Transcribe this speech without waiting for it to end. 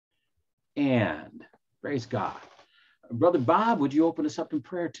And praise God. Brother Bob, would you open us up in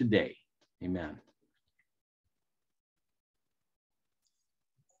prayer today? Amen.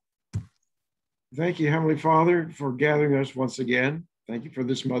 Thank you, Heavenly Father, for gathering us once again. Thank you for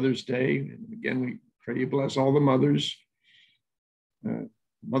this Mother's Day. And again, we pray you bless all the mothers,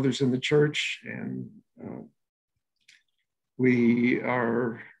 mothers in the church. And we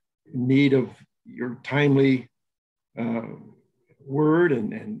are in need of your timely word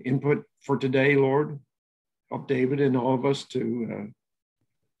and input for today, Lord. Help David and all of us to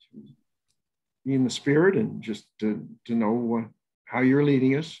be in the Spirit and just to know how you're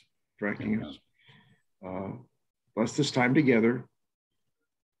leading us, directing us. Bless this time together.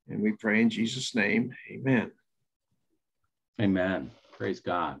 And we pray in Jesus' name, amen. Amen. Praise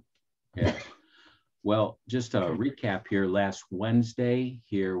God. Yeah. Well, just a recap here. Last Wednesday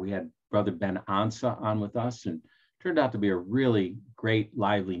here, we had Brother Ben Ansa on with us, and turned out to be a really great,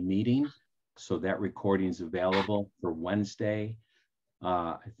 lively meeting. So that recording is available for Wednesday.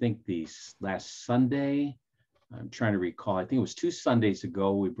 I think the last Sunday, I'm trying to recall, I think it was 2 Sundays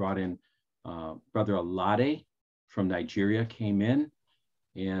ago, we brought in Brother Alade from Nigeria came in,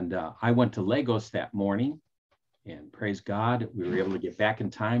 and I went to Lagos that morning, and praise God, we were able to get back in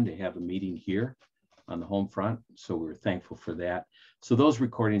time to have a meeting here on the home front. So we were thankful for that. So those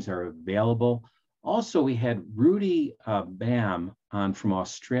recordings are available. Also, we had Rudy Bam on from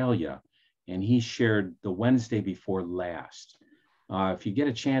Australia, and he shared the Wednesday before last. If you get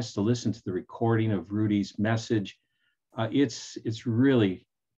a chance to listen to the recording of Rudy's message, it's really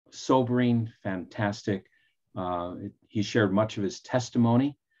sobering, fantastic. He shared much of his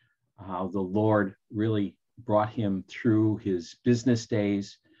testimony, how the Lord really brought him through his business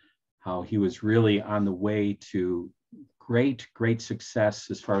days, how he was really on the way to great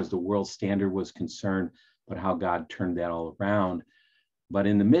success as far as the world standard was concerned, but how God turned that all around. But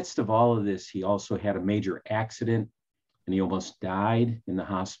in the midst of all of this, he also had a major accident, and he almost died in the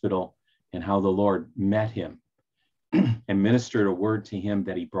hospital, and how the Lord met him and ministered a word to him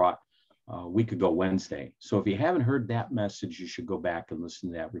that he brought a week ago Wednesday. So if you haven't heard that message, you should go back and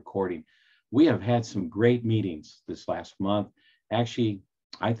listen to that recording. We have had some great meetings this last month. Actually,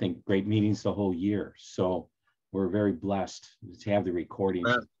 I think great meetings the whole year. So we're very blessed to have the recordings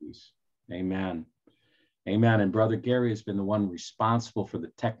of these. Amen. Amen. And Brother Gary has been the one responsible for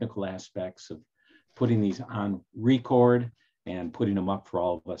the technical aspects of putting these on record and putting them up for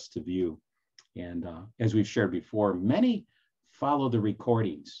all of us to view. And as we've shared before, many follow the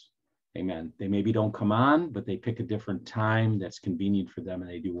recordings. Amen. They maybe don't come on, but they pick a different time that's convenient for them, and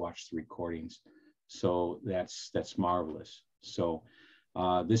they do watch the recordings. So that's marvelous. So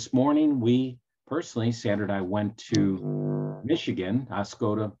this morning, we personally, Sandra and I went to Michigan,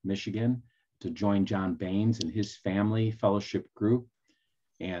 Oscoda, Michigan, to join John Baines and his family fellowship group.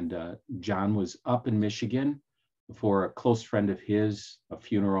 And John was up in Michigan for a close friend of his, a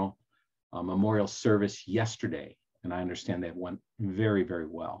funeral, a memorial service yesterday. And I understand that went very, very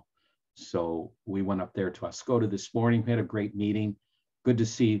well. So we went up there to Oscoda this morning. We had a great meeting. Good to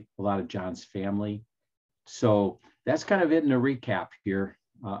see a lot of John's family. So that's kind of it in a recap here,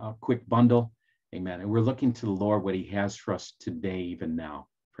 a quick bundle. Amen. And we're looking to the Lord, what he has for us today, even now.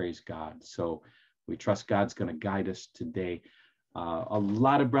 Praise God. So we trust God's going to guide us today. A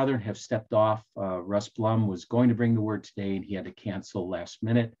lot of brethren have stepped off. Russ Blum was going to bring the word today, and he had to cancel last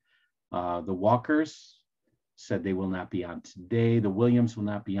minute. The Walkers said they will not be on today. The Williams will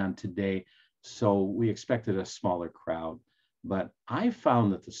not be on today. So we expected a smaller crowd. But I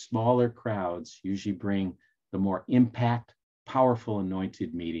found that the smaller crowds usually bring the more impact, powerful,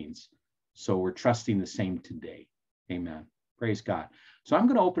 anointed meetings. So we're trusting the same today. Amen. Praise God. So I'm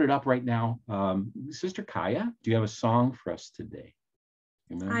going to open it up right now. Sister Kaya, do you have a song for us today?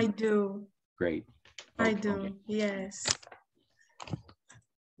 Amen. I do. Great. Okay. I do, yes.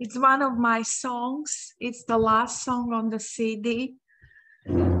 It's one of my songs. It's the last song on the CD.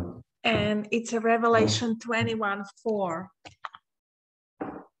 And it's a Revelation 21:4.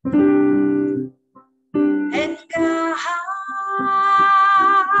 And God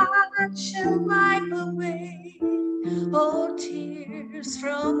shall wipe away all tears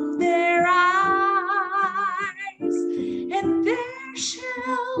from their eyes, and there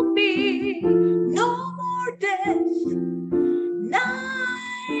shall be no more death,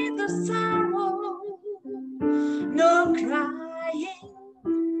 neither sorrow, nor crying,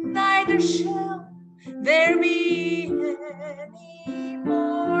 neither shall there be any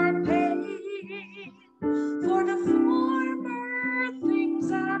more pain, for the former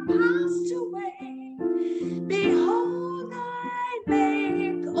things are passed away. Behold, I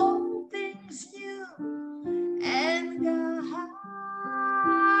make all things new, and God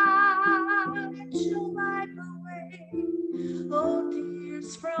can chill life away. Oh,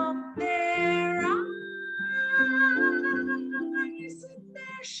 tears from their eyes, and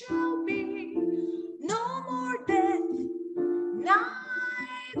there shall be no more death,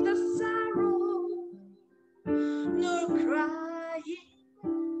 neither sorrow, nor crying,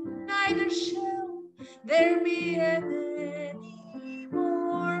 neither shall there be any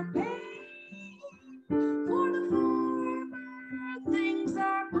more pain. For the former things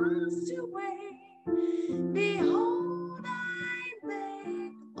are passed away. Behold, I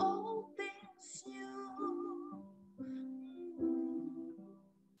make all things new.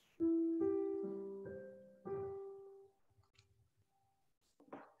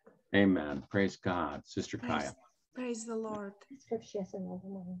 Amen. Praise God. Sister Kaya. Praise the Lord. She has another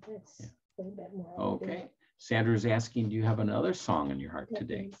one that's a little bit more. Okay. Sandra's asking, do you have another song in your heart upbeat.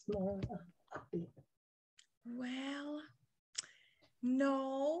 today? It's more upbeat. Well,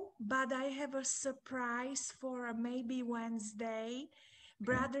 no, but I have a surprise for maybe Wednesday.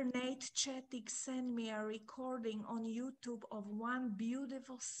 Brother Nate Chetik sent me a recording on YouTube of one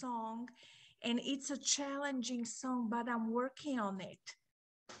beautiful song, and it's a challenging song, but I'm working on it.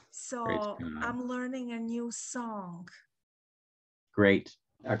 So I'm learning a new song. Great.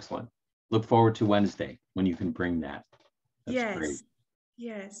 Excellent. Look forward to Wednesday when you can bring that. That's yes. Great.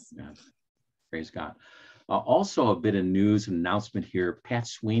 Yes. Yes. Praise God. Also, a bit of news and announcement here. Pat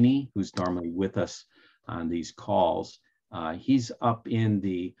Sweeney, who's normally with us on these calls, he's up in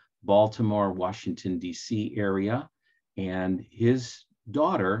the Baltimore, Washington, D.C. area, and his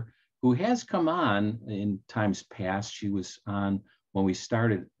daughter, who has come on in times past, she was on when we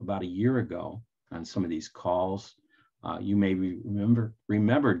started about a year ago on some of these calls. You may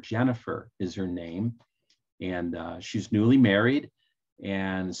remember Jennifer is her name, and she's newly married.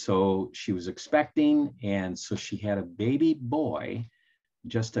 And so she was expecting, and so she had a baby boy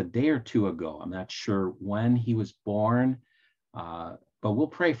just a day or two ago. I'm not sure when he was born, but we'll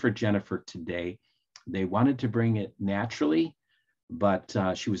pray for Jennifer today. They wanted to bring it naturally, but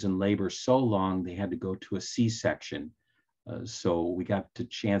she was in labor so long they had to go to a C-section. So we got the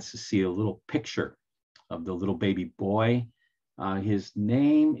chance to see a little picture of the little baby boy. His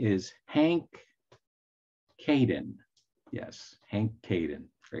name is Hank Caden. Yes, Hank Caden,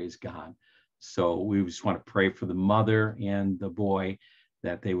 praise God. So we just want to pray for the mother and the boy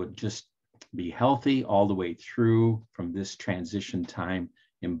that they would just be healthy all the way through from this transition time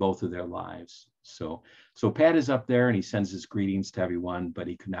in both of their lives. So Pat is up there and he sends his greetings to everyone, but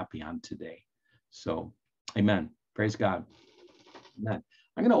he could not be on today. So amen, praise God. Amen.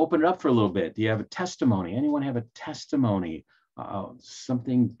 I'm going to open it up for a little bit. Do you have a testimony? Anyone have a testimony?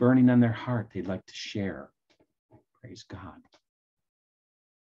 Something burning on their heart they'd like to share? Praise God.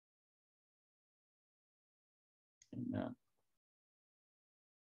 Amen.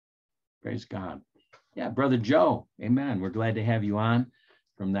 Praise God. Yeah, Brother Joe. Amen. We're glad to have you on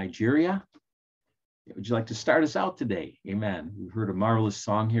from Nigeria. Would you like to start us out today? Amen. We've heard a marvelous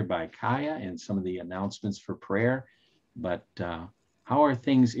song here by Kaya and some of the announcements for prayer. But how are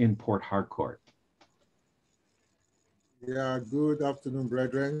things in Port Harcourt? Yeah, good afternoon,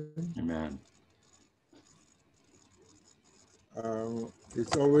 brethren. Amen.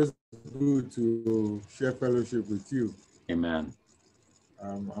 It's always good to share fellowship with you. Amen.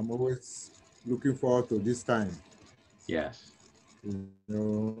 I'm always looking forward to this time. Yes. You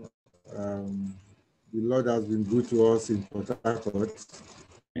know, the Lord has been good to us in Port Harcourt.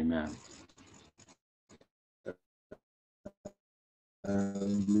 Amen.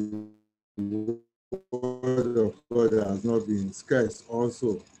 And the word of God has not been scarce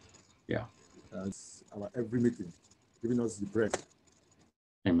also. Yeah. As our every meeting, giving us the bread.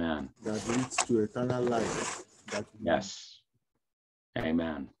 Amen. That leads to eternal life. Yes.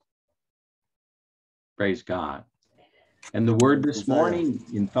 Amen. Praise God. And the word this morning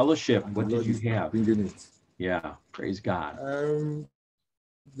in fellowship, what did you have? Yeah, praise God.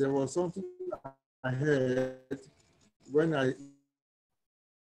 There was something I heard when I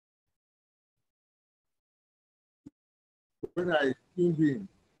tuned in.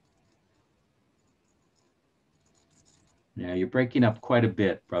 Yeah, you're breaking up quite a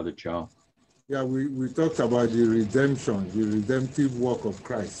bit, Brother Joe. Yeah, we talked about the redemption, the redemptive work of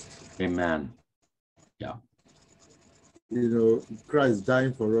Christ. Amen. Yeah. You know, Christ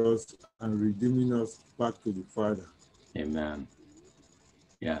dying for us and redeeming us back to the Father. Amen.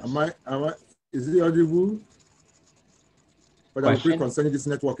 Yes. Am I, is it audible? But I will pray concerning this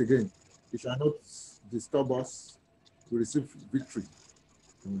network again. It shall not disturb us to receive victory.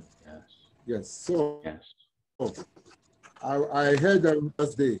 Yes. Yes. So, yes. I heard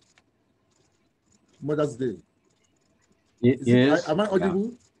Mother's Day. Mother's Day. Am I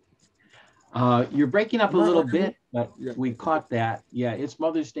audible? You're breaking up a little bit, but Yeah. we caught that. Yeah, it's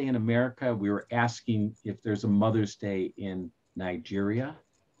Mother's Day in America. We were asking if there's a Mother's Day in Nigeria.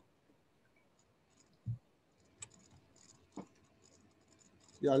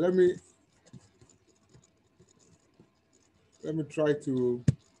 Yeah, let me try to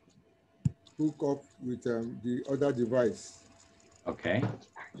hook up with the other device. Okay.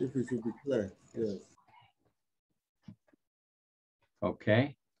 If it should be clear, yes.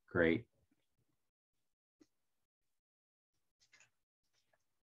 Okay, great.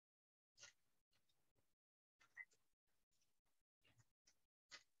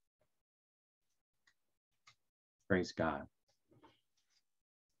 Praise God.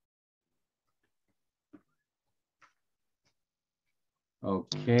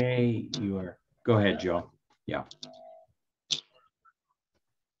 Okay, you are, go ahead, Joe. Yeah.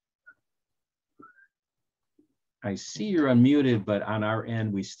 I see you're unmuted, but on our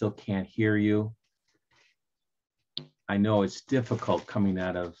end, we still can't hear you. I know it's difficult coming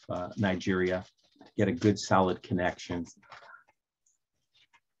out of Nigeria, get a good solid connection.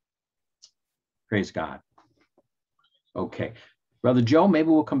 Praise God. Okay, Brother Joe, maybe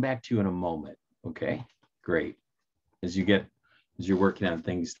we'll come back to you in a moment. Okay, great. As you're working on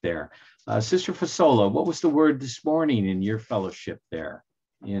things there. Sister Fasola, what was the word this morning in your fellowship there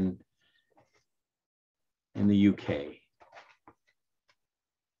in the UK?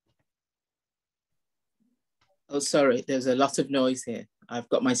 Oh, sorry, there's a lot of noise here. I've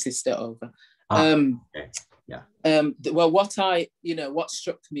got my sister over. Okay. Yeah. Well, what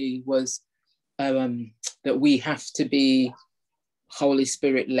struck me was that we have to be Holy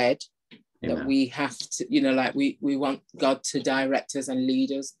Spirit led. Amen. That we have to, we want God to direct us and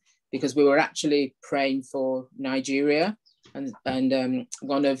lead us, because we were actually praying for Nigeria, and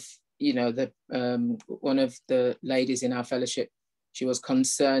one of the ladies in our fellowship, she was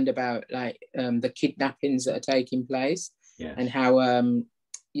concerned about the kidnappings that are taking place. Yes. And how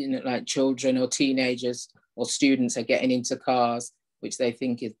children or teenagers or students are getting into cars which they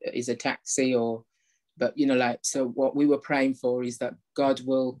think is a taxi, so what we were praying for is that God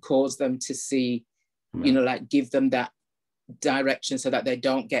will cause them to see, give them that direction so that they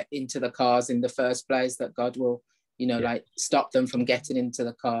don't get into the cars in the first place, that God will, stop them from getting into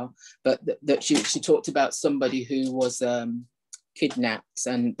the car. But that she talked about somebody who was kidnapped,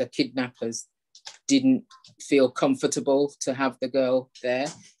 and the kidnappers didn't feel comfortable to have the girl there.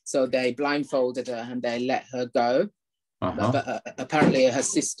 So they blindfolded her and they let her go. Uh-huh. But apparently her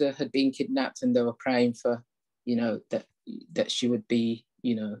sister had been kidnapped, and they were praying for, that she would be,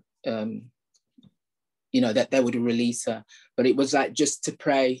 that they would release her. But it was just to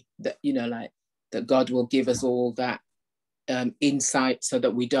pray that, that God will give us all that insight, so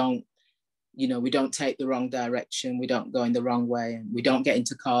that we don't take the wrong direction, we don't go in the wrong way, and we don't get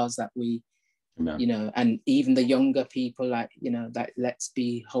into cars that we, Amen. And even the younger people, let's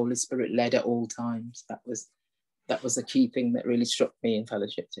be Holy Spirit led at all times. That was a key thing that really struck me in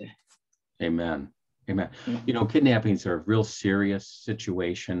fellowship today. Amen. Amen. Mm-hmm. Kidnappings are a real serious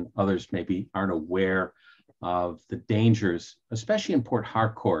situation. Others maybe aren't aware of the dangers, especially in Port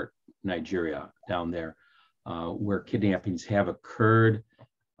Harcourt, Nigeria, down there, where kidnappings have occurred.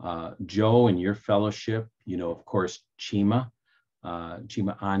 Joe, in your fellowship, of course, Chima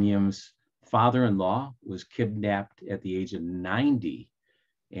Anyam's father-in-law was kidnapped at the age of 90.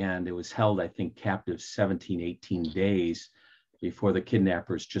 And it was held, I think, captive 17, 18 days before the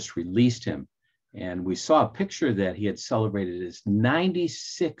kidnappers just released him. And we saw a picture that he had celebrated his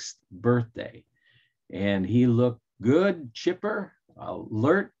 96th birthday. And he looked good, chipper,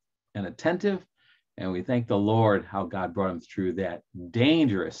 alert, and attentive. And we thank the Lord how God brought him through that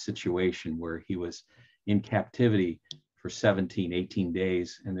dangerous situation where he was in captivity for 17, 18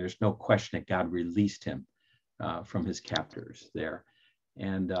 days. And there's no question that God released him from his captors there.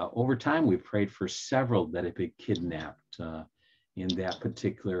 And over time, we've prayed for several that have been kidnapped in that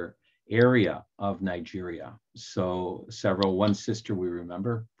particular area of Nigeria. So one sister we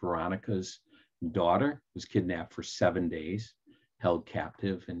remember, Veronica's daughter, was kidnapped for 7 days, held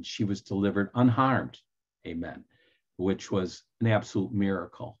captive, and she was delivered unharmed. Amen. Which was an absolute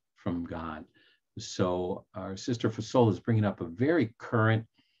miracle from God. So our sister Fasola is bringing up a very current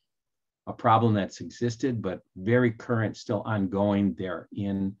a problem that's existed, but very current, still ongoing there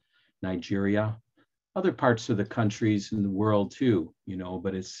in Nigeria, other parts of the countries in the world too,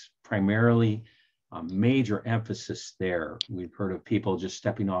 but it's primarily a major emphasis there. We've heard of people just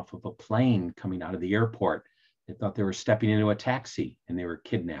stepping off of a plane coming out of the airport. They thought they were stepping into a taxi and they were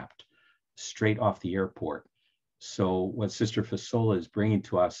kidnapped straight off the airport. So what Sister Fasola is bringing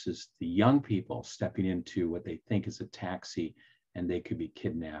to us is the young people stepping into what they think is a taxi and they could be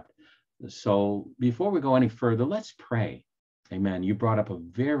kidnapped. So before we go any further, let's pray. Amen. You brought up a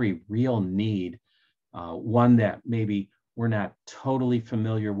very real need, one that maybe we're not totally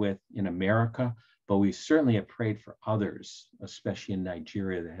familiar with in America, but we certainly have prayed for others, especially in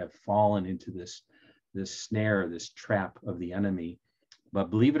Nigeria, that have fallen into this snare, this trap of the enemy. But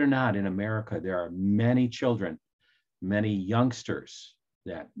believe it or not, in America, there are many children, many youngsters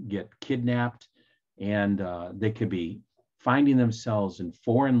that get kidnapped, and they could be finding themselves in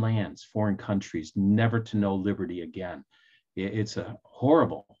foreign lands, foreign countries, never to know liberty again. It's a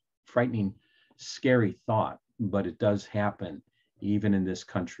horrible, frightening, scary thought, but it does happen even in this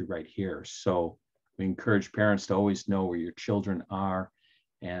country right here. So we encourage parents to always know where your children are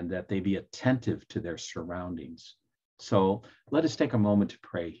and that they be attentive to their surroundings. So let us take a moment to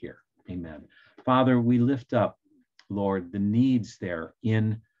pray here. Amen. Father, we lift up, Lord, the needs there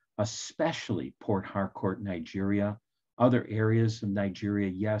in especially Port Harcourt, Nigeria, other areas of Nigeria,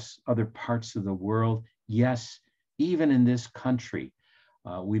 yes, other parts of the world, yes, even in this country.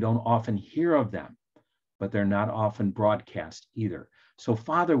 We don't often hear of them, but they're not often broadcast either. So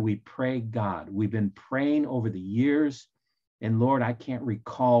Father, we pray, God, we've been praying over the years, and Lord, I can't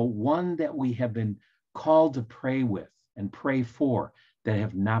recall one that we have been called to pray with and pray for that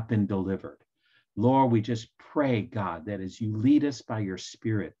have not been delivered. Lord, we just pray, God, that as you lead us by your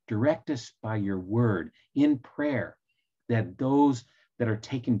Spirit, direct us by your word in prayer, that those that are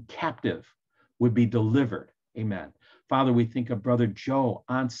taken captive would be delivered. Amen. Father, we think of Brother Joe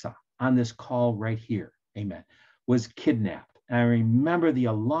Ansa on this call right here. Amen. Was kidnapped. And I remember the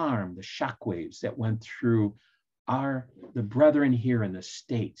alarm, the shockwaves that went through the brethren here in the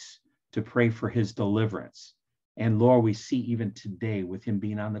States to pray for his deliverance. And Lord, we see even today with him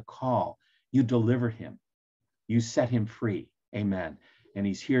being on the call, you delivered him. You set him free. Amen. And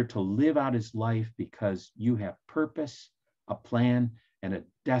he's here to live out his life because you have purpose, a plan, and a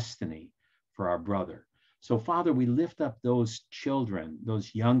destiny for our brother. So Father, we lift up those children,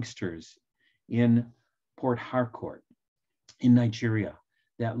 those youngsters in Port Harcourt, in Nigeria,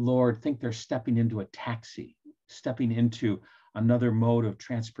 that Lord, think they're stepping into a taxi, stepping into another mode of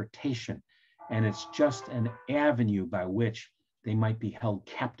transportation. And it's just an avenue by which they might be held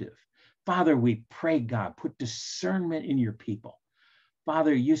captive. Father, we pray, God, put discernment in your people.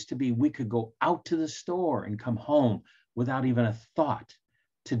 Father, it used to be we could go out to the store and come home without even a thought.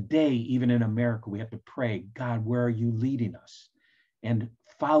 Today, even in America, we have to pray, God, where are you leading us? And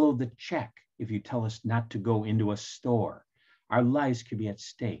follow the check if you tell us not to go into a store. Our lives could be at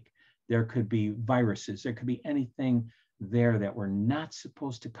stake. There could be viruses. There could be anything there that we're not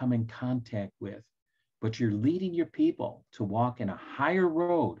supposed to come in contact with. But you're leading your people to walk in a higher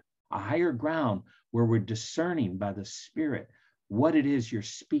road, a higher ground where we're discerning by the Spirit what it is you're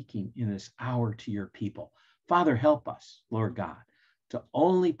speaking in this hour to your people. Father, help us, Lord God, to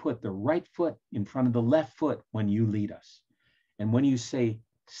only put the right foot in front of the left foot when you lead us. And when you say,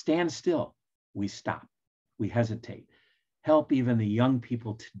 stand still, we stop, we hesitate. Help even the young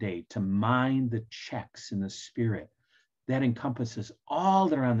people today to mind the checks in the Spirit. That encompasses all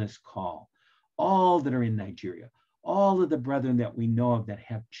that are on this call, all that are in Nigeria, all of the brethren that we know of that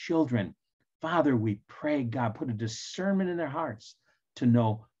have children. Father, we pray, God, put a discernment in their hearts to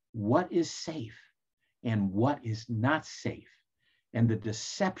know what is safe and what is not safe. And the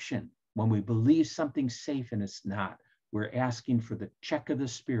deception, when we believe something's safe and it's not, we're asking for the check of the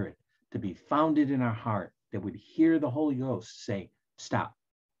Spirit to be founded in our heart, that would hear the Holy Ghost say, stop,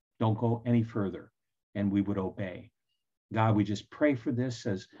 don't go any further, and we would obey. God, we just pray for this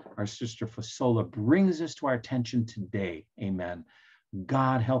as our sister Fasola brings this to our attention today. Amen.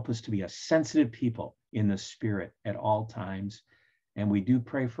 God, help us to be a sensitive people in the Spirit at all times. And we do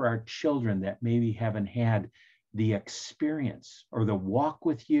pray for our children that maybe haven't had the experience or the walk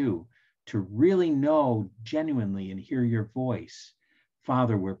with you to really know genuinely and hear your voice.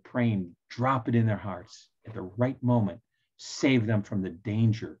 Father, we're praying, drop it in their hearts at the right moment. Save them from the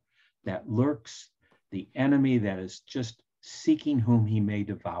danger that lurks, the enemy that is just seeking whom he may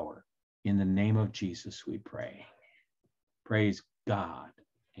devour. In the name of Jesus, we pray. Praise God.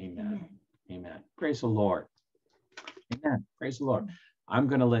 Amen. Amen. Praise the Lord. Amen. Praise the Lord. I'm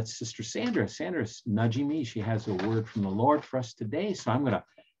going to let Sister Sandra's nudging me. She has a word from the Lord for us today. So I'm going to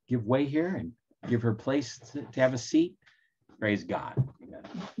give way here and give her place to have a seat. Praise God. Amen.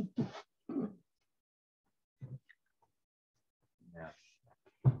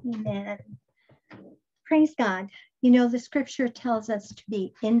 Amen. Praise God. You know, the scripture tells us to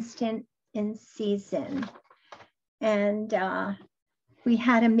be instant in season. And we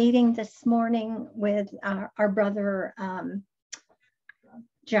had a meeting this morning with our brother,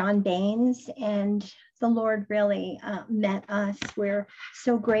 John Baines, and the Lord really met us. We're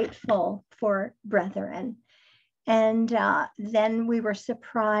so grateful for brethren. And then we were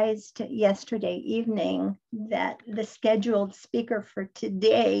surprised yesterday evening that the scheduled speaker for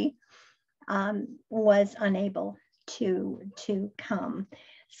today was unable to come.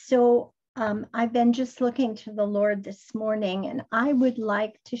 So I've been just looking to the Lord this morning, and I would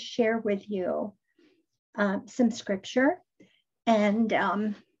like to share with you some scripture. And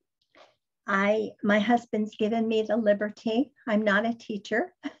my husband's given me the liberty. I'm not a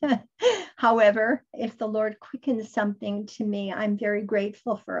teacher. However, if the Lord quickens something to me, I'm very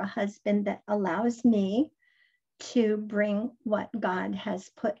grateful for a husband that allows me to bring what God has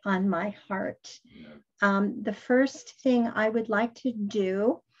put on my heart. The first thing I would like to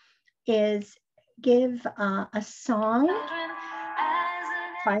do is give a song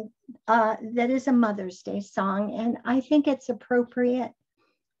that is a Mother's Day song, and I think it's appropriate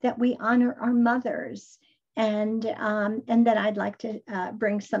that we honor our mothers, and that I'd like to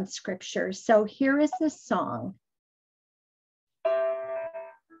bring some scripture. So here is the song.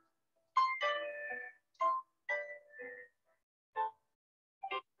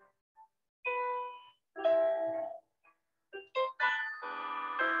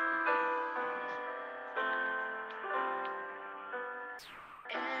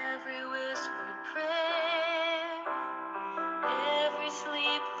 Every whispered prayer, every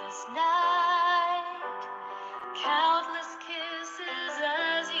sleepless night, countless kisses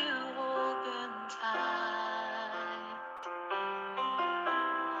as you open tight.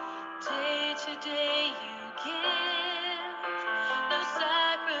 Day to day you give, no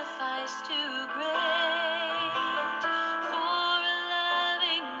sacrifice too great for a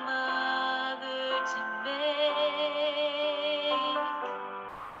loving mother to make.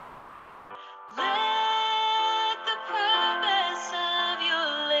 Let the purpose of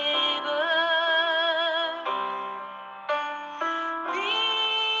your labor be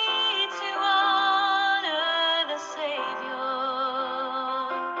to honor the Savior.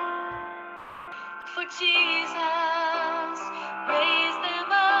 For Jesus, raise them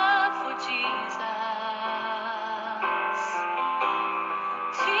up for Jesus.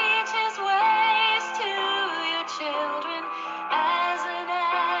 Teach his ways to your children as an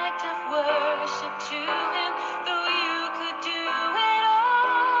act of worship to him, though you could do it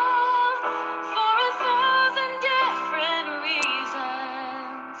all for 1,000 different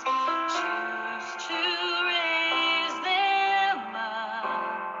reasons. Choose to raise them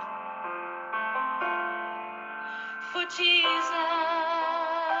up for Jesus.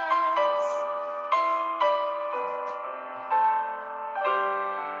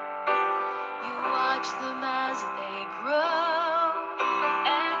 You watch them as they grow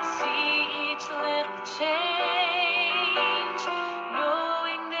and see each little change,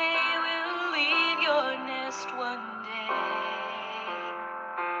 knowing they will leave your nest one day.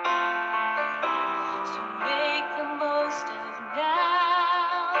 So make the most of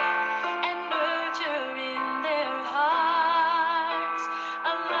now and nurture in their hearts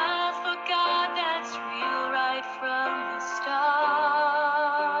a love for God that's real right from the start.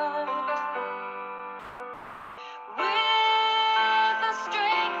 With the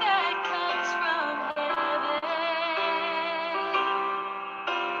strength that comes from heaven,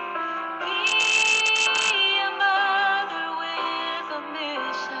 be a mother with a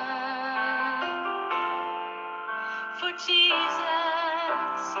mission. For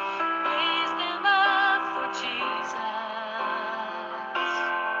Jesus, raise them up for Jesus.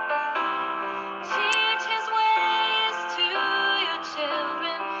 Teach his ways to your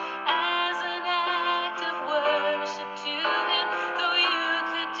children as an act of worship to him, though you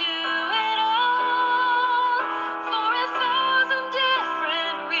could do it all for 1,000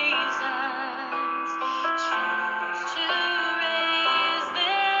 different reasons. Choose to raise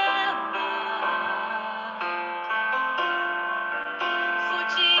them up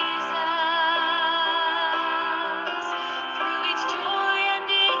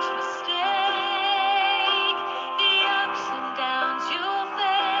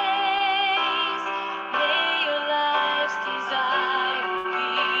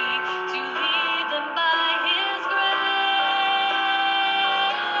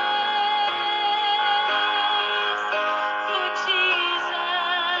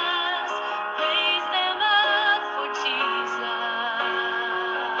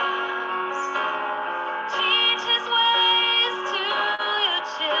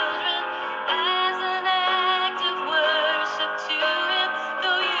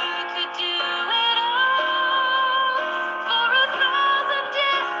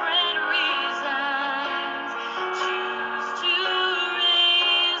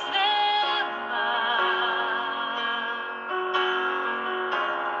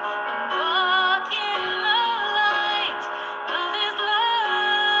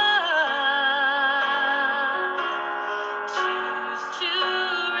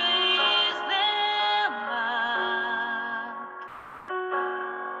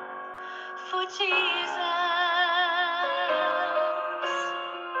Jesus.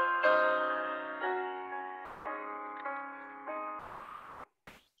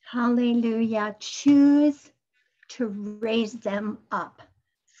 Hallelujah. Choose to raise them up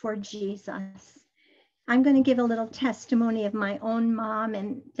for Jesus. I'm going to give a little testimony of my own mom,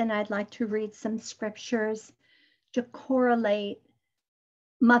 and then I'd like to read some scriptures to correlate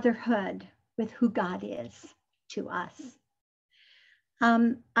motherhood with who God is to us.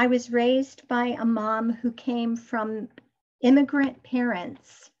 I was raised by a mom who came from immigrant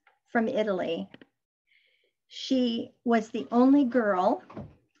parents from Italy. She was the only girl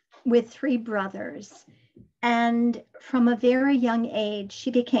with 3 brothers. And from a very young age, she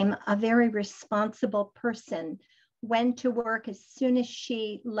became a very responsible person, went to work as soon as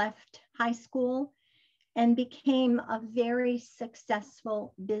she left high school, and became a very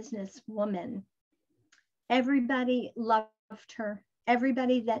successful businesswoman. Everybody loved her,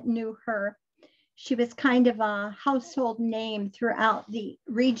 everybody that knew her. She was kind of a household name throughout the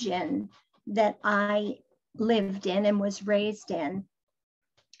region that I lived in and was raised in.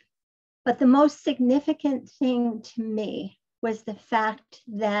 But the most significant thing to me was the fact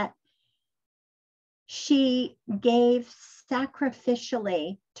that she gave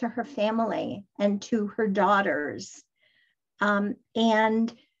sacrificially to her family and to her daughters.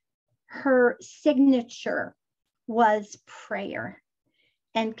 And her signature was prayer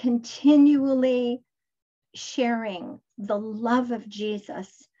and continually sharing the love of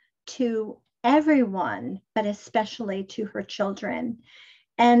Jesus to everyone, but especially to her children.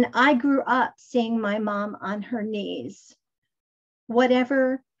 And I grew up seeing my mom on her knees.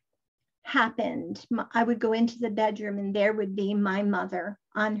 Whatever happened, I would go into the bedroom and there would be my mother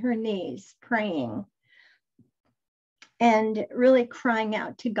on her knees praying and really crying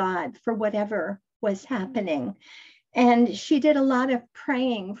out to God for whatever was happening. And she did a lot of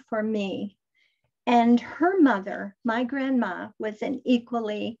praying for me. And her mother, my grandma, was an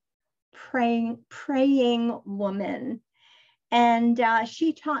equally praying woman. And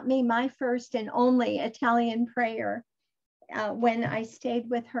she taught me my first and only Italian prayer when I stayed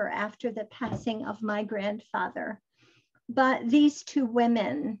with her after the passing of my grandfather. But these 2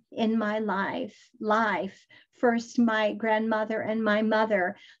 women in my life, first my grandmother and my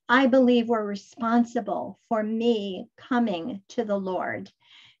mother, I believe were responsible for me coming to the Lord.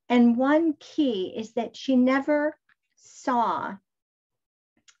 And one key is that she never saw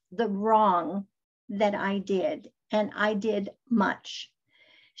the wrong that I did, and I did much.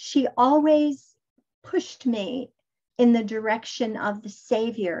 She always pushed me in the direction of the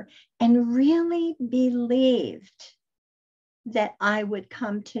Savior and really believed that I would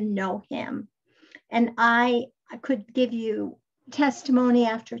come to know him. And I could give you testimony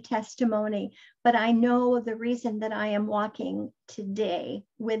after testimony, but I know the reason that I am walking today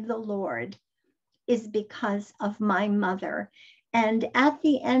with the Lord is because of my mother. And at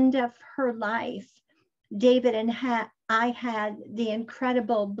the end of her life, David and I had the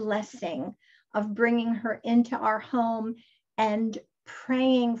incredible blessing of bringing her into our home and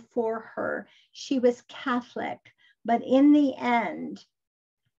praying for her. She was Catholic, but in the end,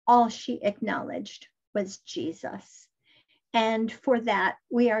 all she acknowledged was Jesus. And for that,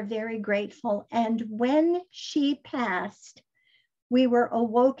 we are very grateful. And when she passed, we were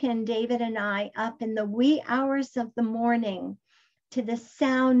awoken, David and I, up in the wee hours of the morning to the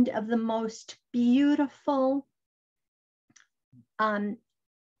sound of the most beautiful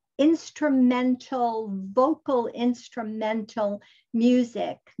vocal instrumental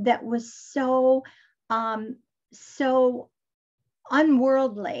music that was so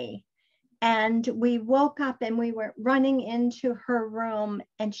unworldly. And we woke up and we were running into her room,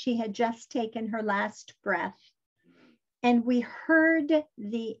 and she had just taken her last breath. And we heard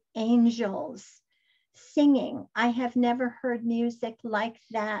the angels singing. I have never heard music like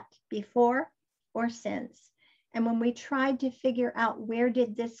that before or since. And when we tried to figure out where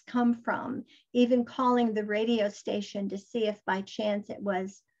did this come from, even calling the radio station to see if by chance it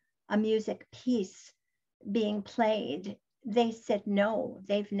was a music piece being played, they said no,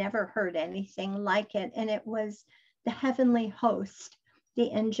 they've never heard anything like it. And it was the heavenly host,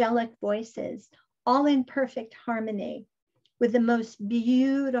 the angelic voices, all in perfect harmony with the most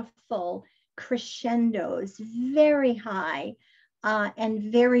beautiful crescendos, very high and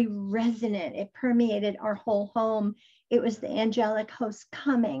very resonant. It permeated our whole home. It was the angelic host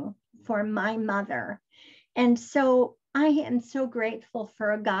coming for my mother. And so I am so grateful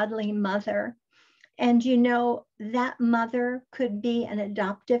for a godly mother. And you know, that mother could be an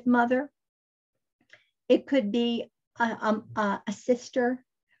adoptive mother. It could be a sister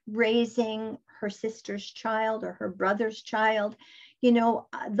raising her sister's child or her brother's child. You know,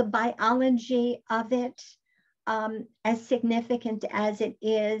 the biology of it, as significant as it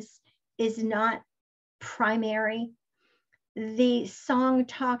is not primary. The song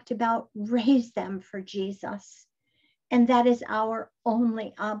talked about raise them for Jesus, and that is our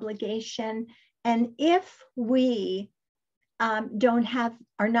only obligation. And if we are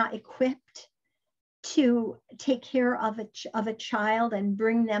not equipped to take care of a child and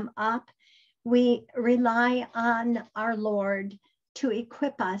bring them up, we rely on our Lord to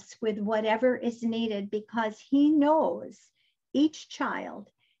equip us with whatever is needed, because he knows each child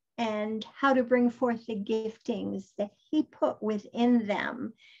and how to bring forth the giftings that he put within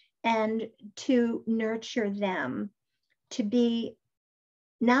them, and to nurture them to be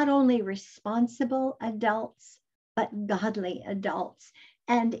not only responsible adults, but godly adults.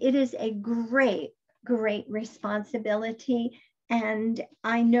 And it is a great, great responsibility. And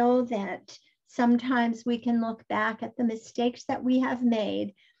I know that sometimes we can look back at the mistakes that we have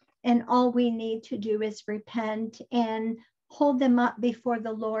made, and all we need to do is repent and hold them up before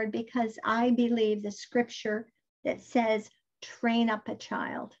the Lord, because I believe the scripture that says, train up a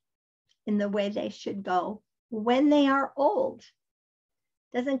child in the way they should go when they are old.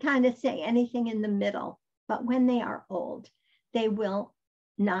 Doesn't kind of say anything in the middle, but when they are old, they will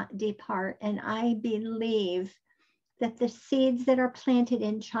not depart. And I believe that the seeds that are planted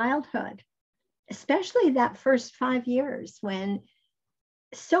in childhood, especially that first 5 years when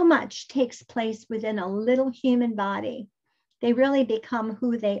so much takes place within a little human body, they really become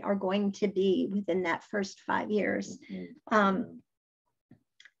who they are going to be within that first 5 years.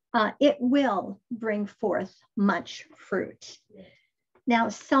 It will bring forth much fruit. Now,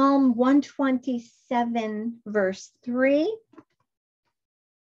 Psalm 127, verse 3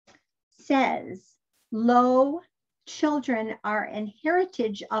 says, lo, children are an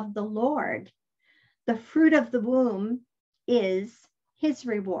heritage of the Lord. The fruit of the womb is his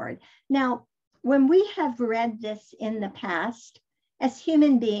reward. Now, when we have read this in the past, as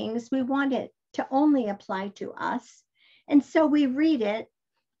human beings, we want it to only apply to us. And so we read it,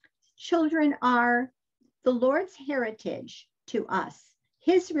 children are the Lord's heritage to us.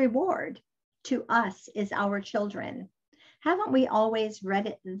 His reward to us is our children. Haven't we always read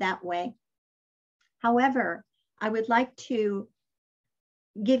it that way? However, I would like to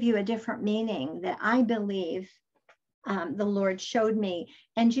give you a different meaning that I believe the Lord showed me.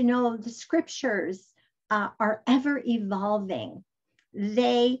 And you know, the scriptures are ever evolving.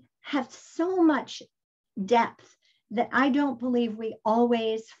 They have so much depth that I don't believe we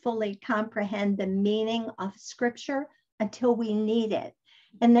always fully comprehend the meaning of scripture until we need it.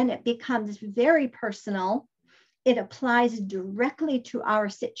 And then it becomes very personal. It applies directly to our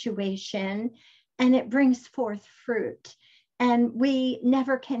situation, and it brings forth fruit. And we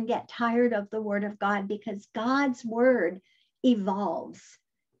never can get tired of the word of God, because God's word evolves.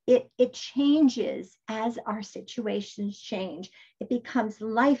 It changes as our situations change. It becomes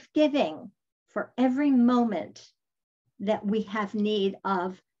life-giving for every moment that we have need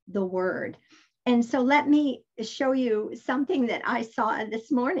of the word. And so let me show you something that I saw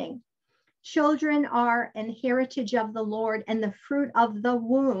this morning. Children are an heritage of the Lord, and the fruit of the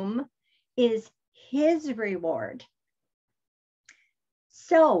womb is his reward.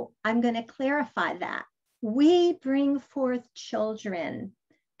 So I'm going to clarify that. We bring forth children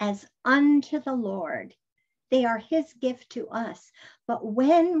as unto the Lord. They are his gift to us. But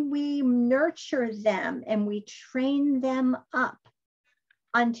when we nurture them and we train them up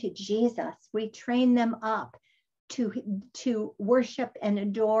unto Jesus, we train them up to worship and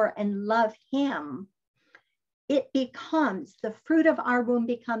adore and love him, it becomes, the fruit of our womb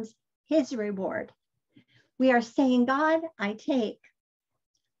becomes his reward. We are saying, God, I take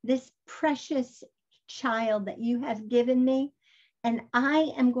this precious child that you have given me, and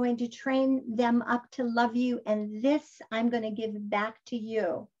I am going to train them up to love you, and this I'm going to give back to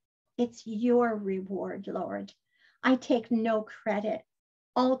you. It's your reward, Lord. I take no credit.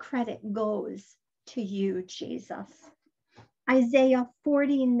 All credit goes to you, Jesus. Isaiah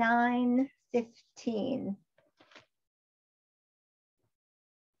 49:15.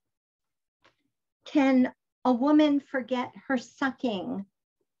 Can a woman forget her sucking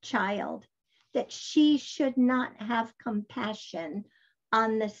child, that she should not have compassion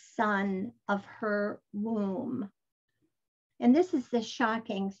on the son of her womb? And this is the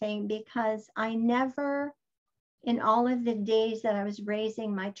shocking thing, because I never, in all of the days that I was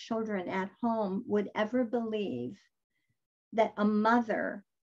raising my children at home, would ever believe that a mother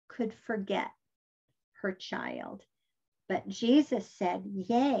could forget her child. But Jesus said,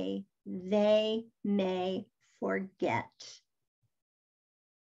 yea, they may forget.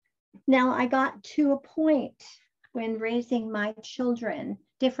 Now I got to a point when raising my children,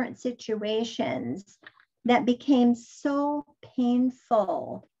 different situations that became so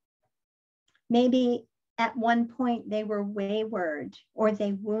painful. Maybe at one point they were wayward or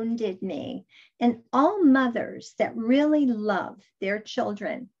they wounded me. And all mothers that really love their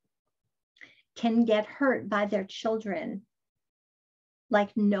children can get hurt by their children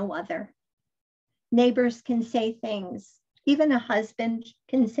like no other. Neighbors can say things. Even a husband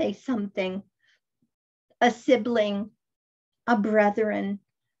can say something. A sibling, a brethren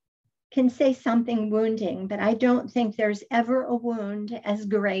can say something wounding, but I don't think there's ever a wound as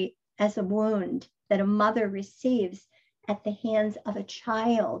great as a wound that a mother receives at the hands of a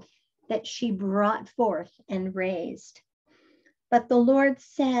child that she brought forth and raised. But the Lord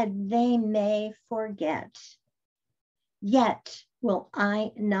said, they may forget, yet will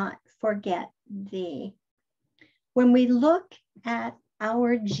I not forget thee. When we look at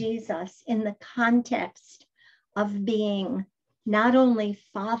our Jesus in the context of being not only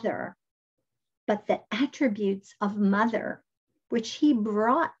father, but the attributes of mother, which he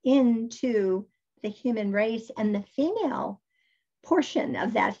brought into the human race and the female portion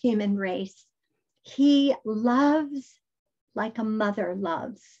of that human race, he loves like a mother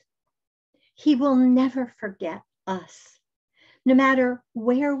loves. He will never forget us. No matter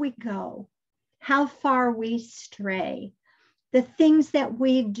where we go, how far we stray, the things that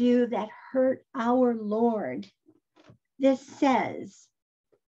we do that hurt our Lord, this says,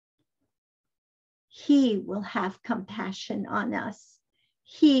 he will have compassion on us.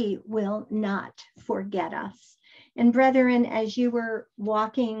 He will not forget us. And brethren, as you were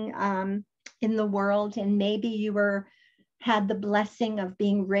walking in the world, and maybe you had the blessing of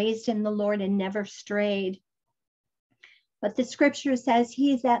being raised in the Lord and never strayed, but the scripture says,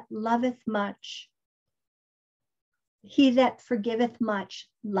 he that loveth much, he that forgiveth much,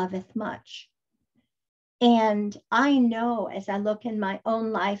 loveth much. And I know as I look in my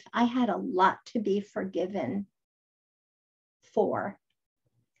own life, I had a lot to be forgiven for.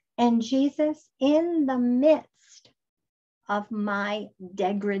 And Jesus, in the midst of my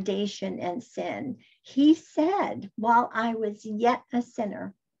degradation and sin, he said, while I was yet a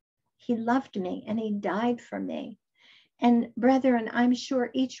sinner, he loved me and he died for me. And brethren, I'm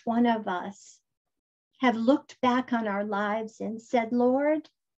sure each one of us have looked back on our lives and said, Lord,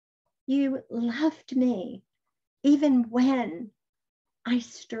 you loved me even when I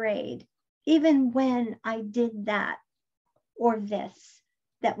strayed, even when I did that or this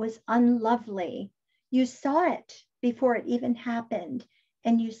that was unlovely. You saw it before it even happened,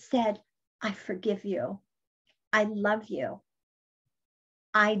 and you said, I forgive you. I love you.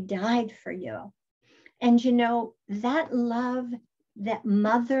 I died for you. And you know, that love that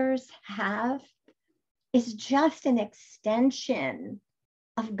mothers have is just an extension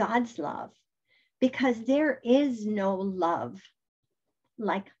of God's love, because there is no love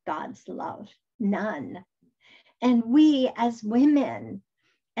like God's love, none. And we as women,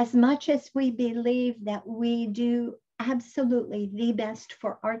 as much as we believe that we do absolutely the best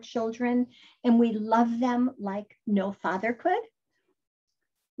for our children, and we love them like no father could,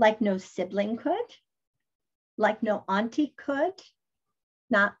 like no sibling could, like no auntie could,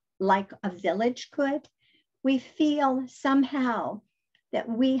 not like a village could, we feel somehow that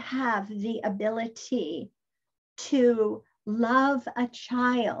we have the ability to love a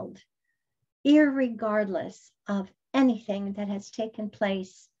child irregardless of anything that has taken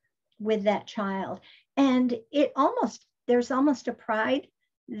place with that child. And there's almost a pride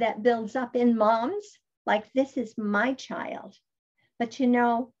that builds up in moms, like, this is my child. But you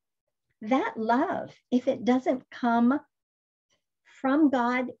know, that love, if it doesn't come from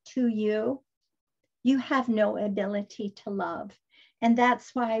God to you, you have no ability to love. And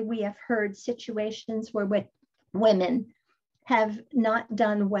that's why we have heard situations where women have not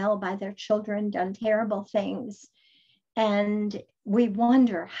done well by their children, done terrible things. And we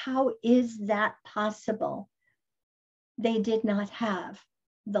wonder, how is that possible? They did not have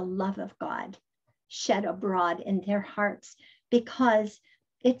the love of God shed abroad in their hearts, because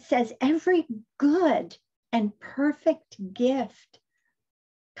it says every good and perfect gift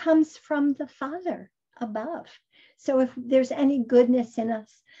comes from the Father above. So if there's any goodness in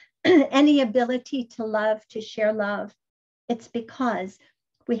us, any ability to love, to share love, it's because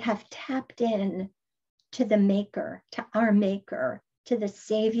we have tapped in to the Maker, to our Maker, to the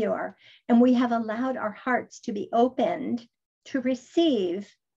Savior, and we have allowed our hearts to be opened to receive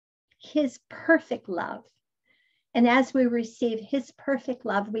his perfect love. And as we receive his perfect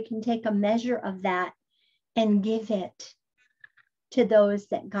love, we can take a measure of that and give it to those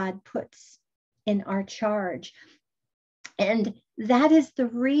that God puts in our charge. And That is the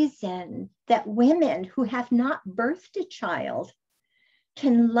reason that women who have not birthed a child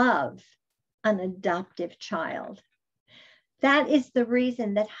can love an adoptive child. That is the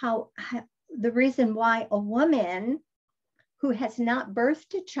reason that the reason why a woman who has not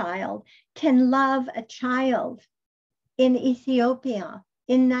birthed a child can love a child in Ethiopia,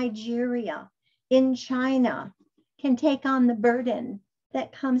 in Nigeria, in China, can take on the burden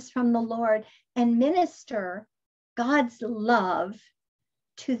that comes from the Lord and minister God's love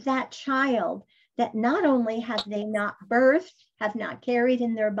to that child that not only have they not birthed, have not carried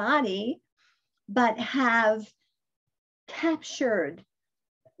in their body, but have captured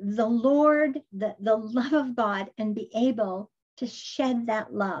the Lord, the love of God, and be able to shed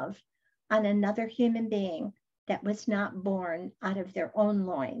that love on another human being that was not born out of their own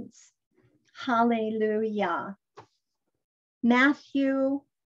loins. Hallelujah. Matthew,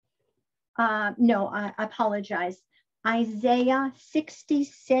 I apologize. Isaiah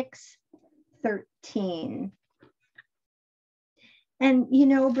 66:13. And you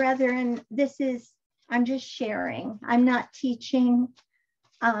know, brethren, this is, I'm just sharing. I'm not teaching.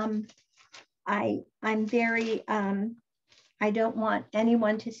 I'm very, I don't want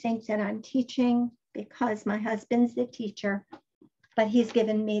anyone to think that I'm teaching because my husband's the teacher, but he's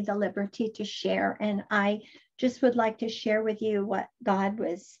given me the liberty to share. And I just would like to share with you what God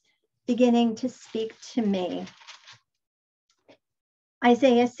was beginning to speak to me.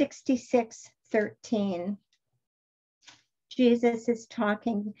 Isaiah 66:13. Jesus is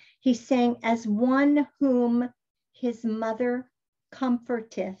talking. He's saying, as one whom his mother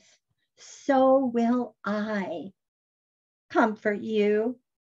comforteth, so will I comfort you,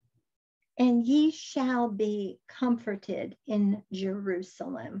 and ye shall be comforted in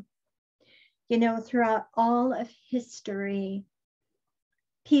Jerusalem. You know, throughout all of history,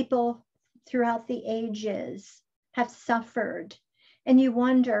 people throughout the ages have suffered. And you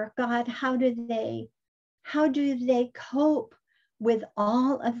wonder, God, how do they cope with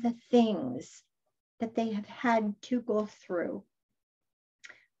all of the things that they have had to go through?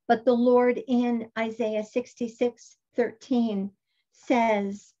 But the Lord in Isaiah 66:13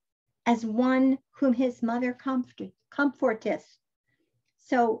 says, as one whom his mother comforteth.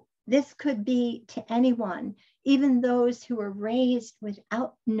 So this could be to anyone, even those who were raised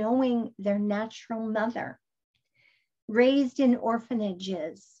without knowing their natural mother, raised in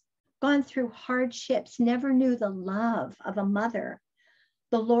orphanages, gone through hardships, never knew the love of a mother.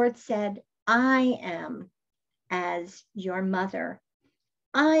 The Lord said, I am as your mother.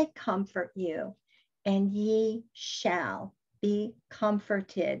 I comfort you, and ye shall be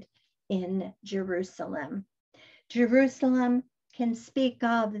comforted in Jerusalem. Jerusalem can speak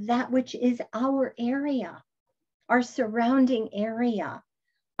of that which is our area, our surrounding area,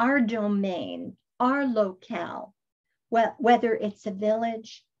 our domain, our locale, whether it's a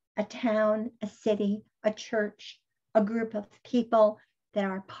village, a town, a city, a church, a group of people that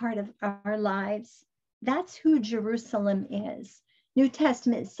are part of our lives. That's who Jerusalem is. New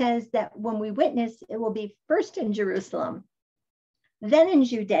Testament says that when we witness, it will be first in Jerusalem, then in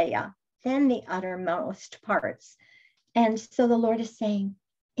Judea, then the uttermost parts. And so the Lord is saying,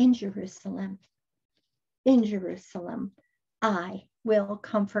 in Jerusalem, I will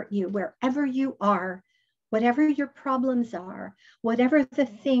comfort you wherever you are, whatever your problems are, whatever the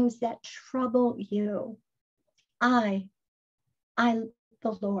things that trouble you. I, the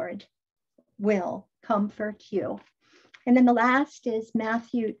Lord, will comfort you. And then the last is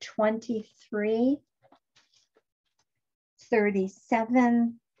Matthew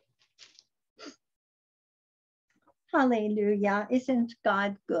 23:37. Hallelujah. Isn't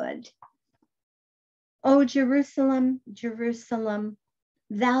God good? O Jerusalem, Jerusalem,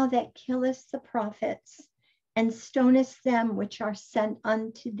 thou that killest the prophets and stonest them which are sent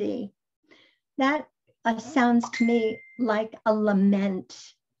unto thee. That sounds to me like a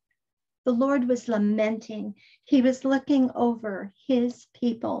lament. The Lord was lamenting. He was looking over his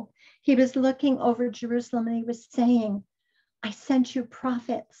people. He was looking over Jerusalem, and he was saying, I sent you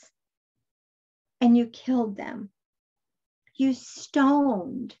prophets and you killed them. You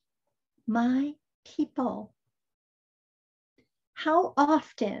stoned my people. How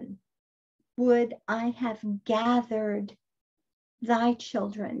often would I have gathered thy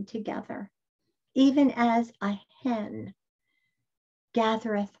children together, even as a hen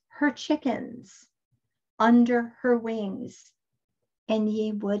gathereth her chickens under her wings, and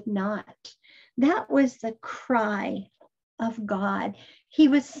ye would not. That was the cry of God. He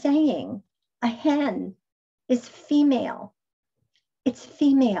was saying, a hen is female. It's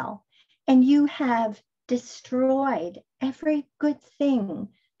female. And you have destroyed every good thing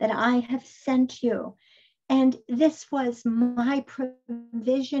that I have sent you. And this was my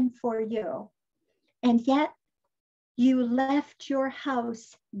provision for you. And yet you left your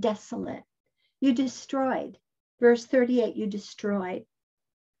house desolate. You destroyed. Verse 38, you destroyed.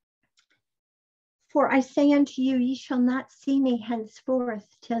 For I say unto you, ye shall not see me henceforth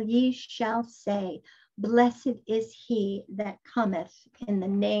till ye shall say, blessed is he that cometh in the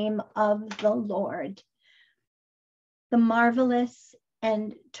name of the Lord. The marvelous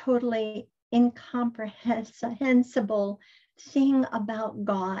and totally incomprehensible thing about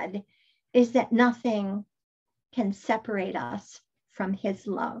God is that nothing can separate us from his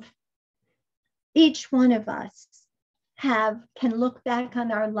love. Each one of us can look back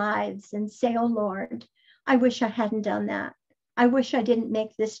on our lives and say, oh Lord, I wish I hadn't done that. I wish I didn't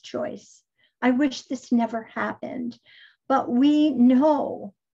make this choice. I wish this never happened. But we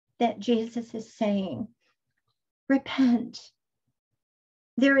know that Jesus is saying, repent.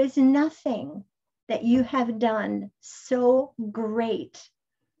 There is nothing that you have done so great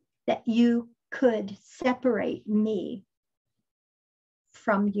that you could separate me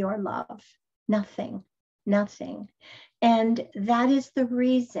from your love. Nothing, nothing. And that is the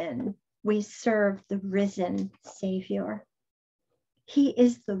reason we serve the risen Savior. He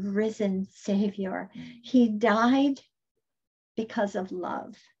is the risen Savior. He died because of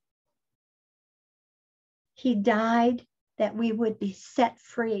love. He died that we would be set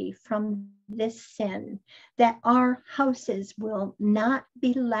free from this sin, that our houses will not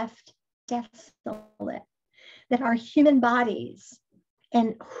be left desolate, that our human bodies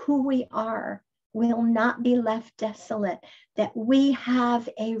and who we are will not be left desolate, that we have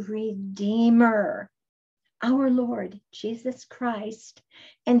a Redeemer, our Lord Jesus Christ,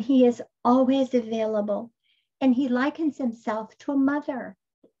 and he is always available. And he likens himself to a mother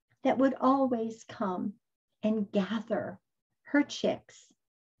that would always come and gather her chicks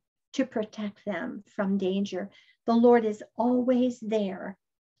to protect them from danger. The Lord is always there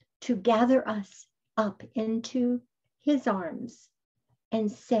to gather us up into his arms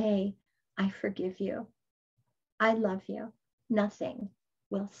and say, I forgive you. I love you. Nothing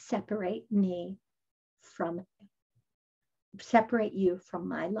will separate you from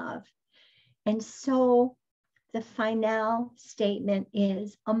my love. And so the final statement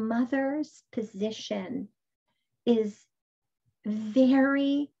is a mother's position is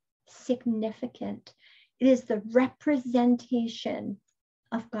very significant. It is the representation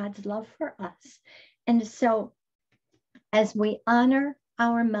of God's love for us. And so as we honor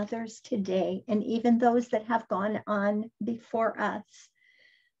our mothers today, and even those that have gone on before us,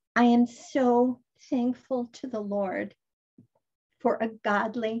 I am so thankful to the Lord for a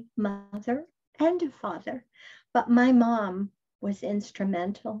godly mother and a father. But my mom was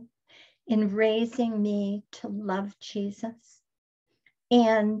instrumental in raising me to love Jesus.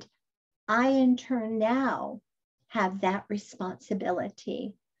 And I, in turn, now have that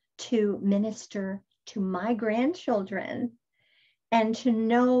responsibility to minister to my grandchildren and to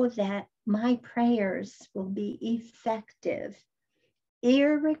know that my prayers will be effective,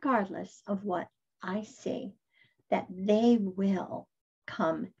 irregardless of what I see, that they will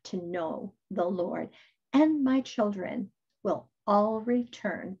come to know the Lord, and my children will all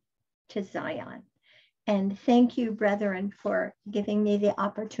return to Zion. And thank you, brethren, for giving me the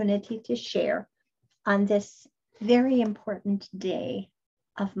opportunity to share on this very important day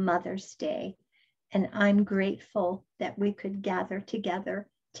of Mother's Day. And I'm grateful that we could gather together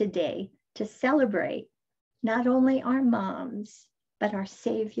today to celebrate not only our moms, but our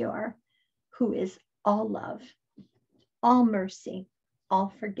Savior, who is all love, all mercy,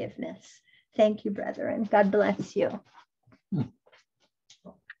 all forgiveness. Thank you, brethren. God bless you.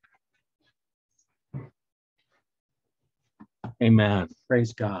 Amen.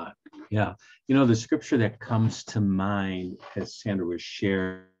 Praise God. Yeah. You know, the scripture that comes to mind as Sandra was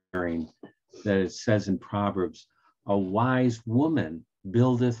sharing, that it says in Proverbs, a wise woman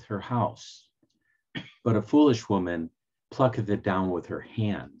buildeth her house, but a foolish woman plucketh it down with her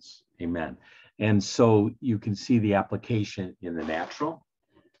hands. Amen. And so you can see the application in the natural,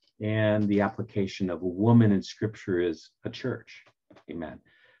 and the application of a woman in scripture is a church. Amen.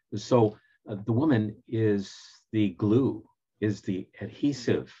 So the woman is the glue, is the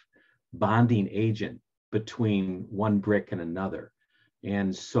adhesive bonding agent between one brick and another.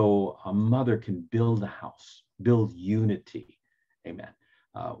 And so a mother can build a house, build unity. Amen.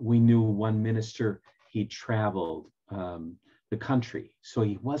 We knew one minister, he traveled the country, so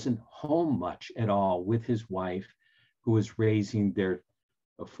he wasn't home much at all with his wife, who was raising their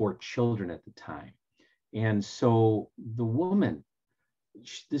 4 children at the time. And so the woman,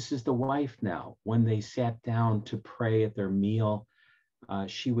 this is the wife now, when they sat down to pray at their meal,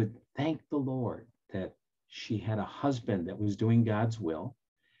 she would thank the Lord that she had a husband that was doing God's will.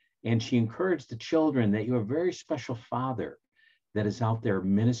 And she encouraged the children that you have a very special father that is out there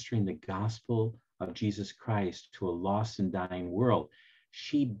ministering the gospel of Jesus Christ to a lost and dying world.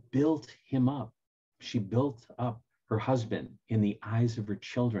 She built him up. She built up her husband in the eyes of her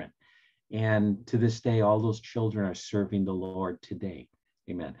children. And to this day, all those children are serving the Lord today.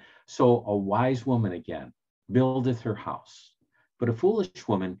 Amen. So a wise woman, again, buildeth her house, but a foolish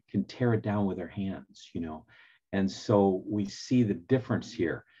woman can tear it down with her hands, you know. And so we see the difference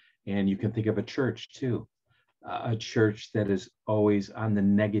here. And you can think of a church too, a church that is always on the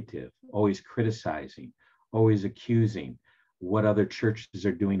negative, always criticizing, always accusing what other churches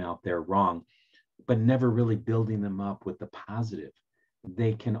are doing out there wrong, but never really building them up with the positive.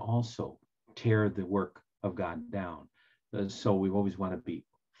 They can also tear the work of God down. So we always want to be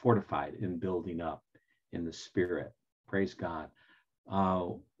fortified in building up in the spirit. Praise God.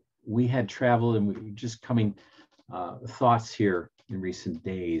 We had traveled, and we were just coming thoughts here in recent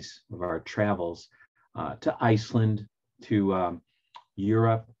days of our travels to Iceland, to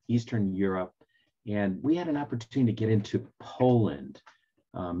Europe, Eastern Europe. And we had an opportunity to get into Poland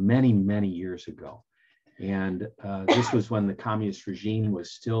many, many years ago. And this was when the communist regime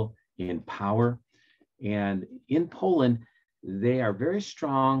was still in power. And in Poland, they are very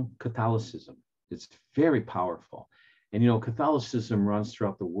strong Catholicism. It's very powerful. And, you know, Catholicism runs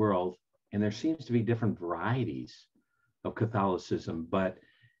throughout the world, and there seems to be different varieties of Catholicism, but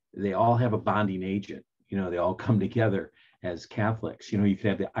they all have a bonding agent. You know, they all come together as Catholics. You know, you can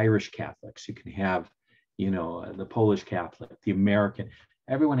have the Irish Catholics, you can have, you know, the Polish Catholic, the American.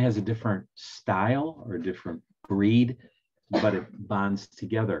 Everyone has a different style or a different breed, but it bonds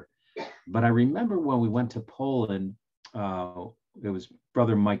together. But I remember when we went to Poland, it was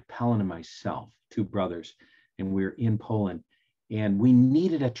Brother Mike Pellin and myself, two brothers, and we were in Poland, and we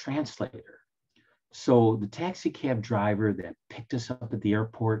needed a translator. So the taxi cab driver that picked us up at the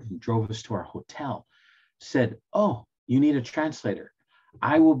airport and drove us to our hotel said, "Oh, you need a translator.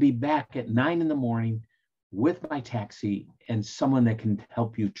 I will be back at 9 in the morning with my taxi and someone that can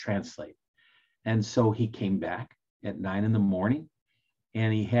help you translate." And so he came back at 9 in the morning,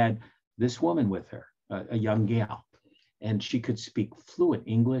 and he had this woman with her, a young gal, and she could speak fluent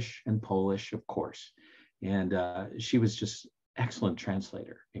English and Polish, of course. And she was just excellent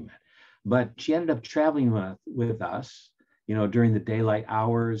translator. Amen. But she ended up traveling with us, you know, during the daylight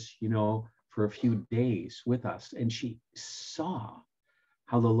hours, you know, for a few days with us. And she saw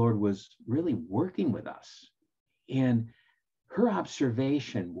how the Lord was really working with us. And her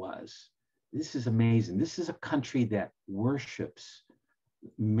observation was, this is amazing. This is a country that worships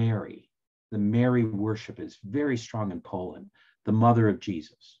Mary. The Mary worship is very strong in Poland, the mother of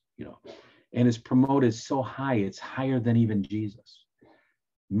Jesus, you know, and is promoted so high, it's higher than even Jesus.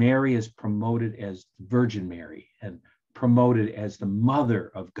 Mary is promoted as Virgin Mary and promoted as the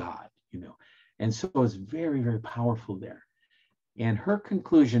mother of God, you know, and so it's very, very powerful there. And her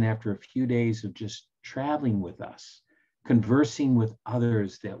conclusion after a few days of just traveling with us, conversing with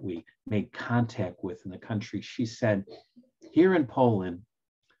others that we made contact with in the country, she said, here in Poland,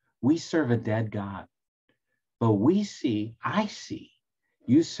 we serve a dead God, but I see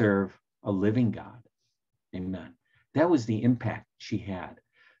you serve a living God. Amen. That was the impact she had.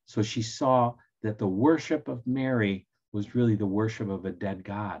 So she saw that the worship of Mary was really the worship of a dead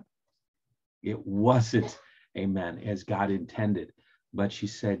God. It wasn't, amen, as God intended, but she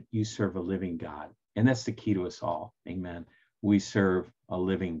said, you serve a living God. And that's the key to us all. Amen. We serve a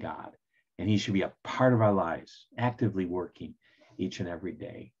living God, and he should be a part of our lives, actively working each and every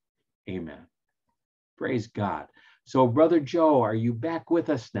day. Amen. Praise God. So Brother Joe, are you back with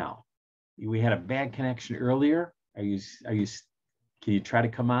us now? We had a bad connection earlier. Can you try to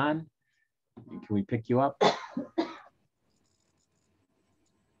come on? Can we pick you up?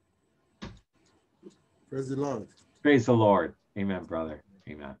 Praise the Lord. Praise the Lord. Amen, brother.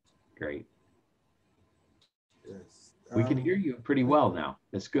 Amen. Great. Yes. We can hear you pretty well now.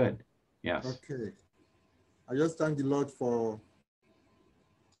 That's good. Yes. Okay. I just thank the Lord for,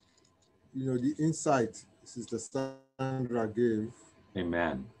 the insight Sister Sandra gave.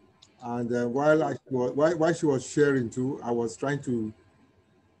 Amen. And while she was sharing too, I was trying to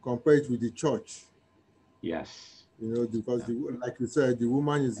compare it with the church. Yes. Because like you said, the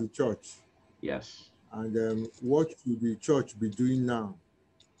woman is the church. Yes. And what should the church be doing now?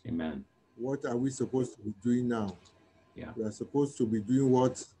 Amen. What are we supposed to be doing now? Yeah. We are supposed to be doing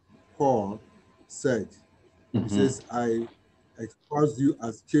what Paul said. He says, I espouse you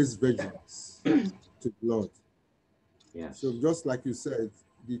as chaste virgins to the Lord. Yes. So just like you said,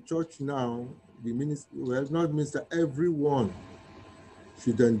 the church now, not minister, everyone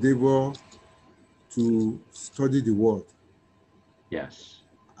should endeavor to study the word. Yes.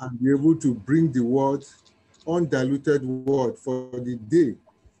 And be able to bring the word, undiluted word for the day.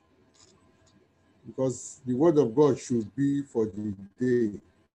 Because the word of God should be for the day.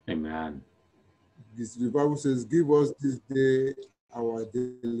 Amen. The Bible says, give us this day our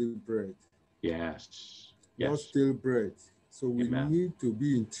daily bread. Yes. Not Yes. stale bread. So we Amen. need to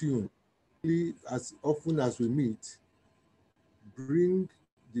be in tune. As often as we meet, bring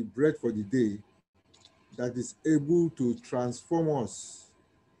the bread for the day that is able to transform us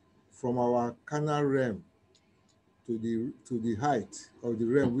from our carnal realm to the height of the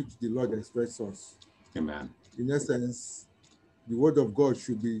realm which the Lord expects us. Amen. In essence, the word of God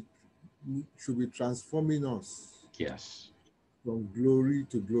should be transforming us. Yes. From glory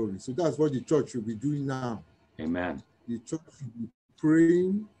to glory. So that's what the church should be doing now. Amen. The church should be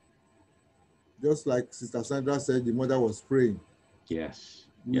praying, just like Sister Sandra said, the mother was praying. Yes.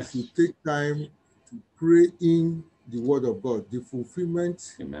 We should take time to pray in the word of God, the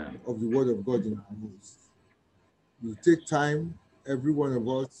fulfillment Amen. of the word of God in our midst. We take time, every one of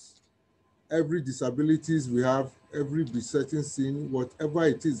us, every disabilities we have, every besetting sin, whatever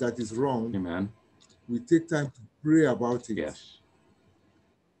it is that is wrong, Amen. we take time to pray about it. Yes.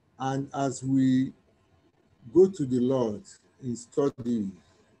 And as we go to the Lord in study,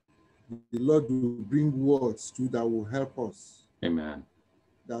 the Lord will bring words too that will help us. Amen.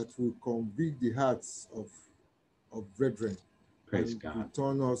 That will convict the hearts of brethren. Praise and God.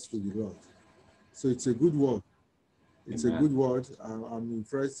 Return us to the Lord. So it's a good word. It's Amen. a good word. I'm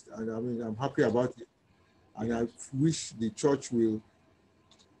impressed, and I'm happy about it. And yes. I wish the church will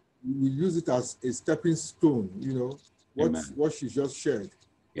use it as a stepping stone, what she just shared.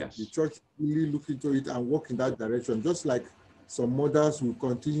 Yes. The church really look into it and work in that direction, just like some mothers will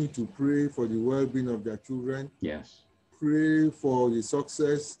continue to pray for the well-being of their children. Yes. Pray for the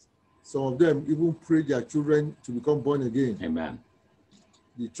success. Some of them even pray their children to become born again. Amen.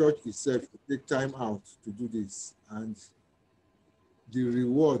 The church itself will take time out to do this, and the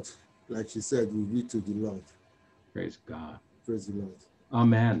reward, like she said, will be to the Lord. Praise God. Praise the Lord.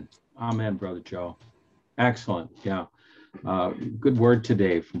 Amen. Amen, Brother Joe. Excellent. Yeah. Good word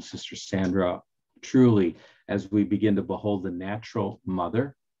today from Sister Sandra. Truly, as we begin to behold the natural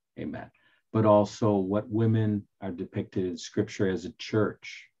mother, amen, but also what women are depicted in Scripture as a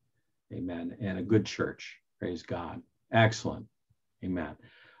church, amen, and a good church. Praise God. Excellent. Amen.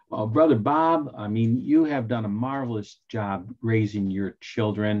 Brother Bob, I mean, you have done a marvelous job raising your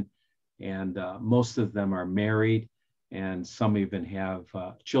children, and most of them are married, and some even have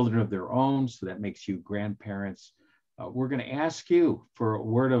children of their own, so that makes you grandparents. We're going to ask you for a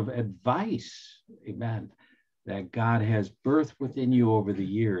word of advice, amen, that God has birthed within you over the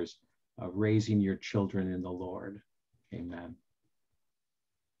years of raising your children in the Lord. Amen.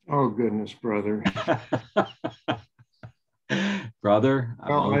 Oh, goodness, brother. Brother,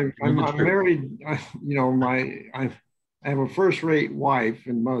 well, I'm married. I have a first-rate wife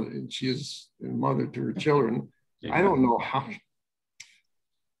and mother, and she is a mother to her children. Amen. I don't know how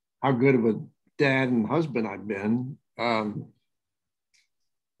good of a dad and husband I've been. I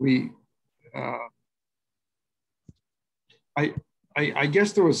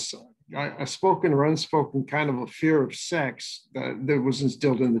guess there was a spoken or unspoken kind of a fear of sex that was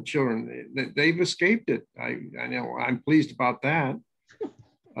instilled in the children. They've escaped it. I know. I'm pleased about that.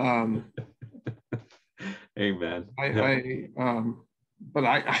 Amen. But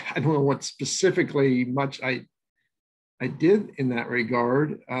I don't know what specifically much I did in that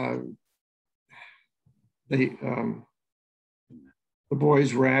regard. The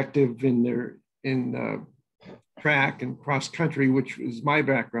boys were active in track and cross country, which is my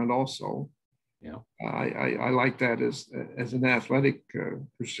background also. Yeah, I like that as an athletic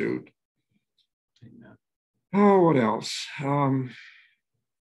pursuit. Amen. Oh, what else?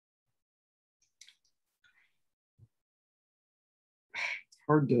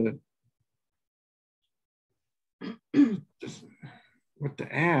 Hard to just what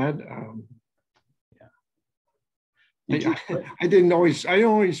to add. I didn't always. I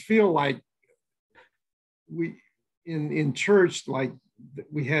always feel like we in church, like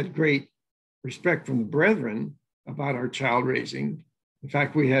we had great respect from the brethren about our child raising. In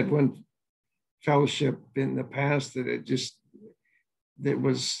fact, we had one fellowship in the past that it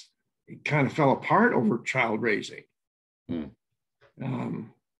kind of fell apart over child raising.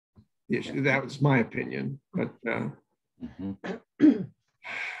 That was my opinion, but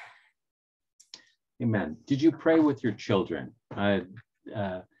Amen. Did you pray with your children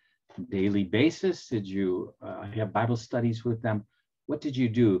daily basis? Did you have Bible studies with them? What did you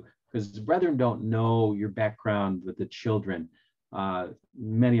do? Because the brethren don't know your background with the children.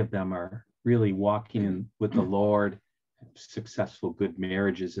 Many of them are really walking with the Lord, successful, good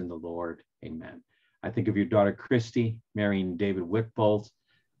marriages in the Lord. Amen. I think of your daughter, Christy, marrying David Wickbold.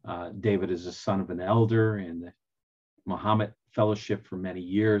 David is a son of an elder in the Muhammad Fellowship for many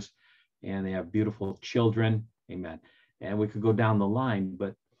years, and they have beautiful children. Amen. And we could go down the line,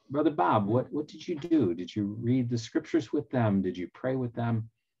 but Brother Bob, what did you do? Did you read the scriptures with them? Did you pray with them?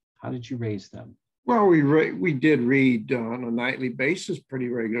 How did you raise them? Well, we did read on a nightly basis pretty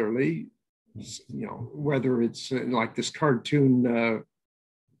regularly, you know, whether it's like this cartoon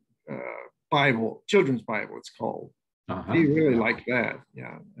Bible, children's Bible, it's called. He really liked that,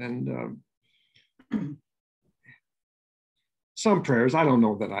 yeah. And some prayers, I don't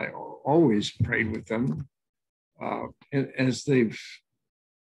know that I always prayed with them. And as they've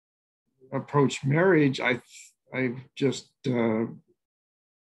approached marriage, I've just I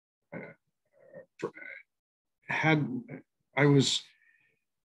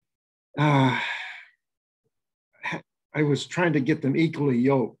was trying to get them equally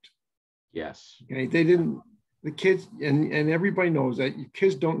yoked. Yes. Okay, the kids, and everybody knows that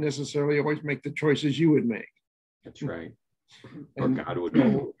kids don't necessarily always make the choices you would make. That's right. And, or God would,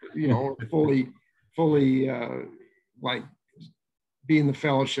 you know, fully like be in the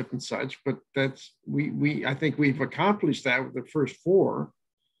fellowship and such. But that's I think we've accomplished that with the first four.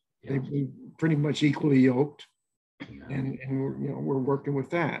 Yeah. They've pretty much equally yoked, and we're, you know, we're working with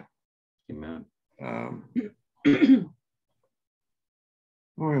that. Amen.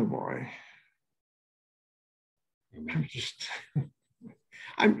 Boy. Amen.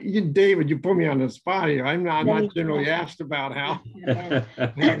 David, you put me on the spot here. I'm not generally asked about how.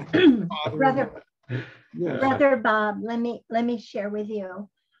 Brother Bob, let me share with you.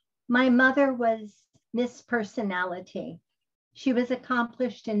 My mother was Miss Personality. She was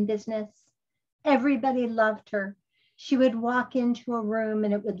accomplished in business. Everybody loved her. She would walk into a room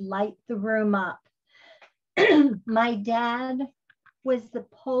and it would light the room up. My dad was the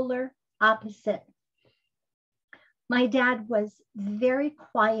polar opposite. My dad was very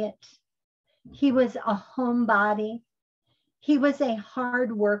quiet. He was a homebody. He was a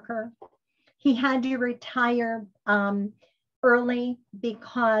hard worker. He had to retire early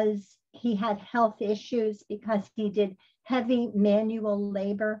because he had health issues, because he did heavy manual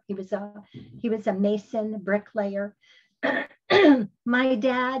labor. He was a mason, bricklayer. My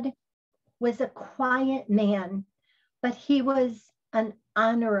dad was a quiet man, but he was an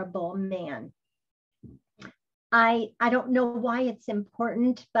honorable man. I don't know why it's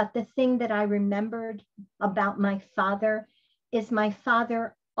important, but the thing that I remembered about my father is my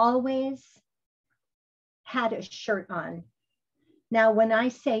father always had a shirt on. Now, when I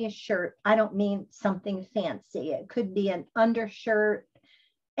say a shirt, I don't mean something fancy. It could be an undershirt,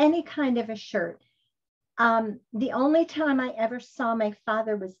 any kind of a shirt. The only time I ever saw my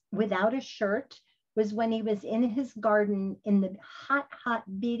father was without a shirt was when he was in his garden in the hot, hot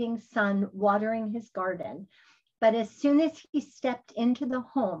beating sun, watering his garden. But as soon as he stepped into the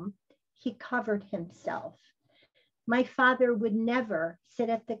home, he covered himself. My father would never sit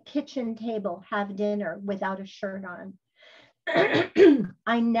at the kitchen table, have dinner without a shirt on.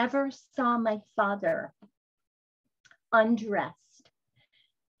 I never saw my father undressed.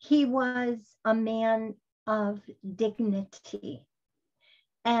 He was a man of dignity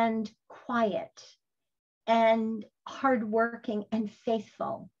and quiet and hardworking and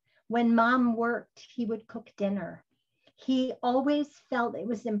faithful. When mom worked, he would cook dinner. He always felt it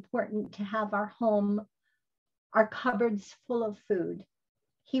was important to have our home, our cupboards full of food.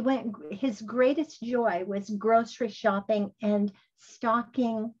 His greatest joy was grocery shopping and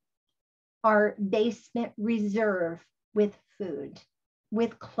stocking our basement reserve with food,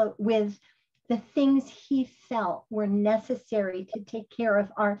 with the things he felt were necessary to take care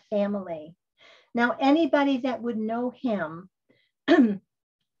of our family. Now, anybody that would know him,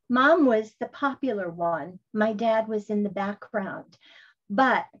 Mom was the popular one. My dad was in the background.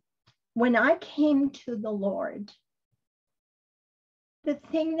 But when I came to the Lord, the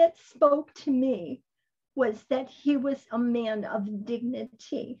thing that spoke to me was that he was a man of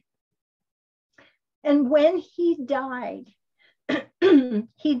dignity. And when he died,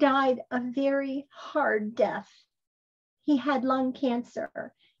 he died a very hard death. He had lung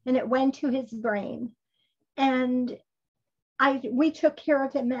cancer and it went to his brain. And we took care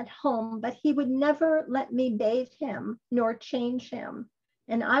of him at home, but he would never let me bathe him nor change him.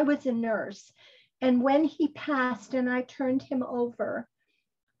 And I was a nurse. And when he passed and I turned him over,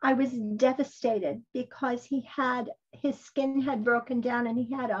 I was devastated because his skin had broken down and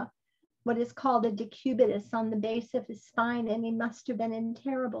he had what is called a decubitus on the base of his spine, and he must have been in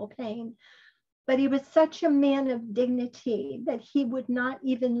terrible pain. But he was such a man of dignity that he would not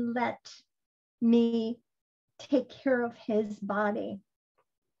even let me take care of his body.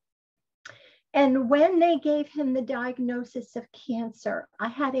 And when they gave him the diagnosis of cancer, I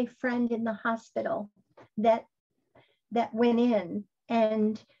had a friend in the hospital that went in,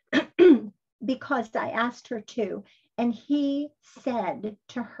 and because I asked her to, and he said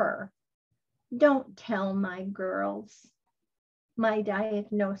to her, "Don't tell my girls my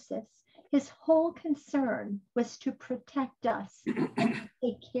diagnosis." His whole concern was to protect us and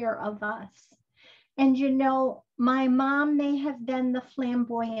take care of us. And you know, my mom may have been the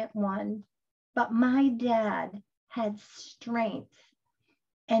flamboyant one, but my dad had strength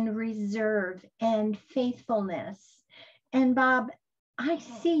and reserve and faithfulness. And Bob, I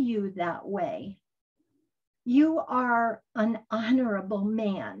see you that way. You are an honorable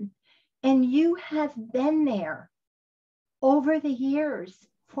man, and you have been there over the years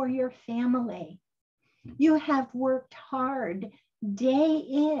for your family. You have worked hard day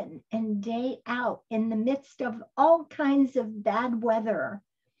in and day out in the midst of all kinds of bad weather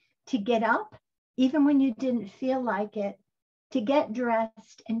to get up, even when you didn't feel like it, to get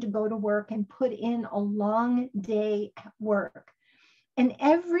dressed and to go to work and put in a long day at work. And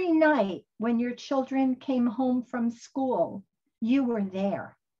every night when your children came home from school, you were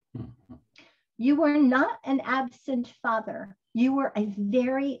there. You were not an absent father. You were a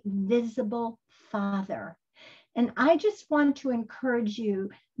very visible father. And I just want to encourage you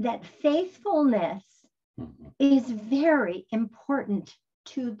that faithfulness is very important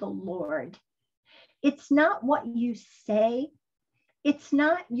to the Lord. It's not what you say. It's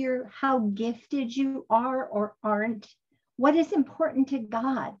not how gifted you are or aren't. What is important to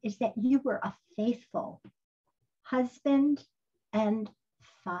God is that you were a faithful husband and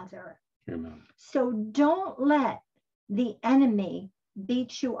father. Amen. So don't let the enemy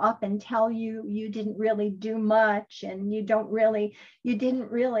beat you up and tell you you didn't really do much and you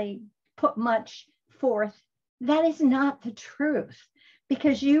didn't really put much forth. That is not the truth,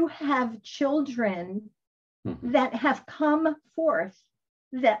 because you have children that have come forth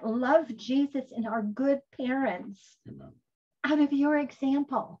that love Jesus and are good parents. Amen. Out of your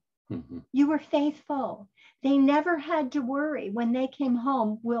example. You were faithful. They never had to worry when they came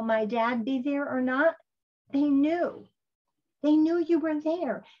home, will my dad be there or not? They knew. They knew you were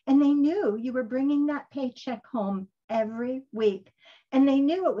there, and they knew you were bringing that paycheck home every week. And they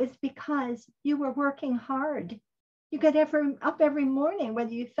knew it was because you were working hard. You got up every morning,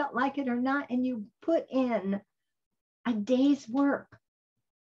 whether you felt like it or not, and you put in a day's work,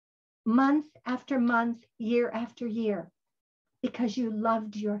 month after month, year after year, because you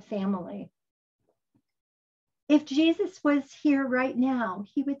loved your family. If Jesus was here right now,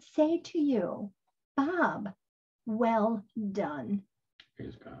 he would say to you, Bob, well done.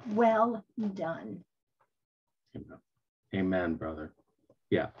 Praise God. Well done. Amen. Amen, brother.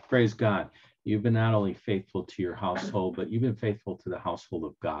 Yeah, praise God. You've been not only faithful to your household, but you've been faithful to the household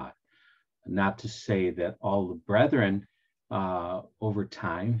of God. Not to say that all the brethren over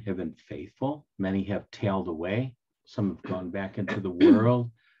time have been faithful. Many have tailed away. Some have gone back into the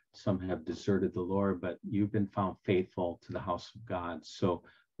world. Some have deserted the Lord, but you've been found faithful to the house of God. So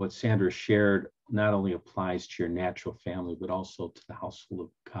what Sandra shared not only applies to your natural family, but also to the household of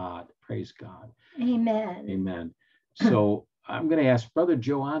God. Praise God. Amen. Amen. So I'm going to ask Brother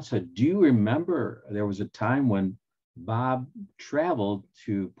Joe Ansa, do you remember there was a time when Bob traveled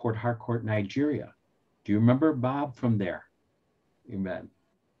to Port Harcourt, Nigeria? Do you remember Bob from there? Amen.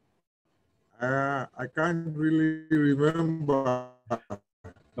 I can't really remember.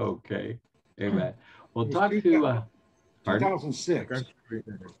 Okay. Amen. Well, It was talk to 2006.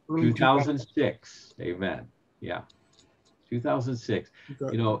 2006. Amen. Yeah. 2006.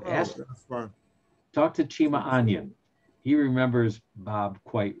 You know, talk to Chima Onion. He remembers Bob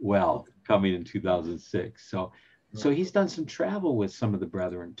quite well coming in 2006. So he's done some travel with some of the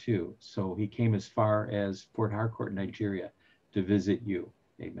brethren too. So he came as far as Port Harcourt, Nigeria to visit you.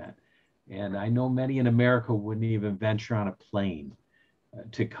 Amen. And I know many in America wouldn't even venture on a plane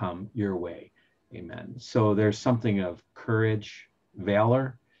to come your way. Amen. So there's something of courage,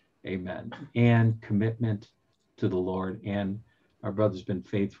 valor, amen, and commitment to the Lord. And our brother's been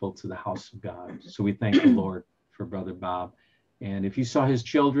faithful to the house of God. So we thank the Lord for Brother Bob. And if you saw his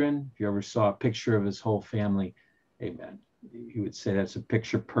children, if you ever saw a picture of his whole family, amen, you would say that's a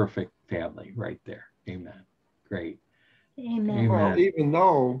picture perfect family right there. Amen. Great. Amen. Well,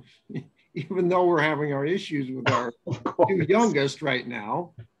 even though we're having our issues with our two youngest right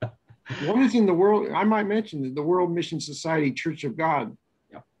now, one is in the world, I might mention the World Mission Society Church of God.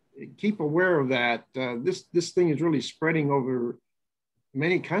 Yep. Keep aware of that. This thing is really spreading over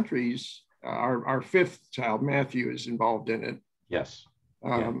many countries. Our fifth child, Matthew, is involved in it. Yes.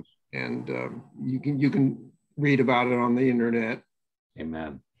 and you can read about it on the internet.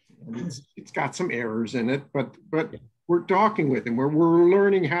 Amen. And it's got some errors in it, but we're talking with him. We're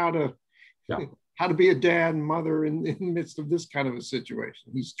learning how to be a dad and mother in the midst of this kind of a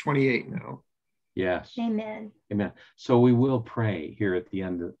situation. He's 28 now. Yes. Amen. Amen. So we will pray here at the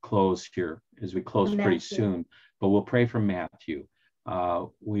end of close here as we close pretty soon, but we'll pray for Matthew.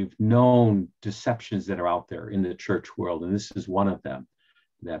 We've known deceptions that are out there in the church world, and this is one of them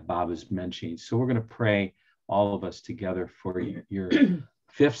that Bob is mentioning. So we're going to pray all of us together for your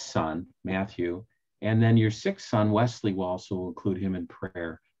fifth son, Matthew, and then your sixth son, Wesley. Will also include him in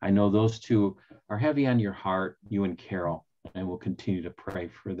prayer. I know those two are heavy on your heart, you and Carol, and we'll continue to pray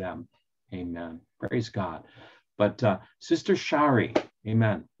for them. Amen. Praise God. But Sister Shari,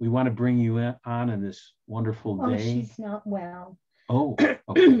 amen. We want to bring you on in this wonderful day. Oh, she's not well. Oh,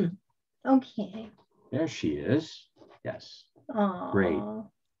 okay. Okay. There she is. Yes. Aww. Great.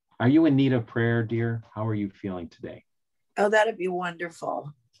 Are you in need of prayer, dear? How are you feeling today? Oh, that'd be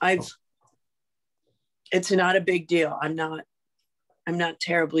wonderful. It's not a big deal. I'm not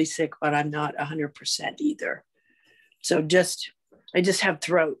terribly sick, but I'm not 100% either. So I just have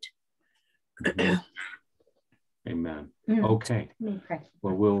throat. Amen. Mm. Okay. Let me pray.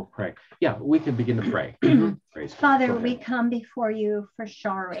 Well, we'll pray. Yeah, we can begin to pray. Praise God. Father, we come before you for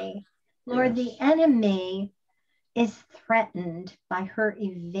Shari. Lord, the enemy is threatened by her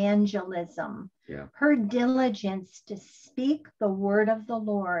evangelism, her diligence to speak the word of the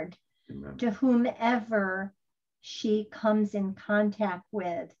Lord to whomever she comes in contact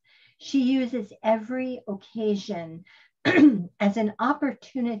with. She uses every occasion as an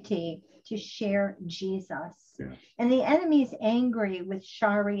opportunity to share Jesus. Yes. And the enemy is angry with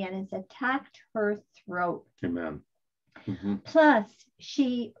Shari and has attacked her throat. Amen. Mm-hmm. Plus,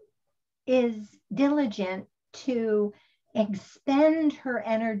 she is diligent to expend her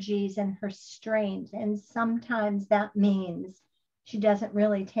energies and her strength. And sometimes that means she doesn't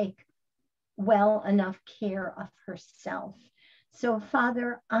really take well enough care of herself. So,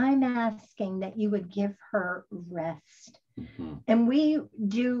 Father, I'm asking that you would give her rest. Mm-hmm. And we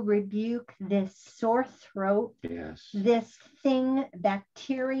do rebuke this sore throat, this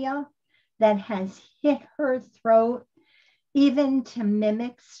bacteria that has hit her throat, even to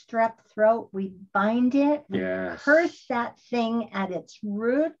mimic strep throat. We bind it, we curse that thing at its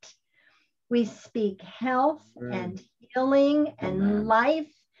root. We speak health and healing and life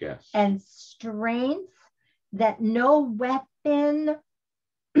and strength, that no weapon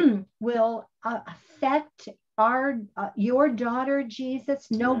will affect your daughter,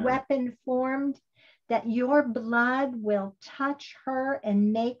 Jesus, no weapon formed, that your blood will touch her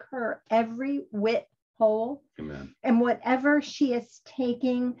and make her every whit whole. Amen. And whatever she is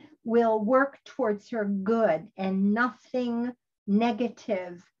taking will work towards her good and nothing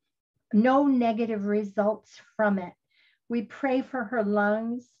negative, no negative results from it. We pray for her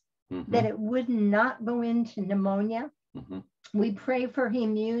lungs, that it would not go into pneumonia. We pray for her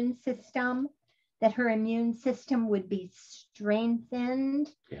immune system, that her immune system would be strengthened.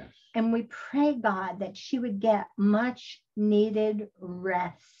 And we pray, God, that she would get much needed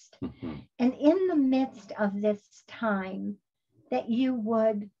rest. And in the midst of this time, that you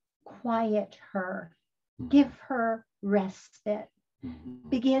would quiet her, give her respite.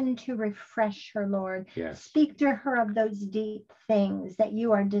 Begin to refresh her, Lord. Speak to her of those deep things that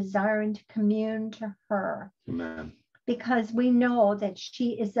you are desiring to commune to her. Amen. Because we know that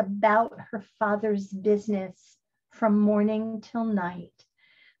she is about her Father's business from morning till night.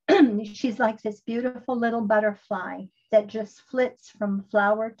 She's like this beautiful little butterfly that just flits from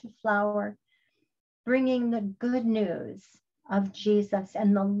flower to flower, bringing the good news of Jesus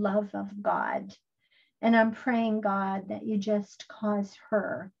and the love of God. And I'm praying, God, that you just cause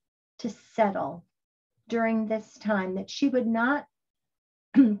her to settle during this time, that she would not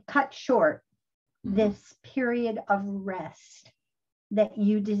cut short this period of rest that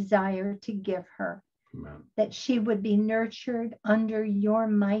you desire to give her. Amen. That she would be nurtured under your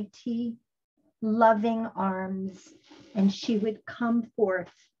mighty, loving arms, and she would come forth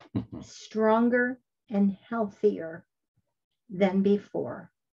stronger and healthier than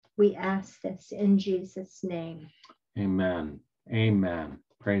before. We ask this in Jesus' name. Amen. Amen.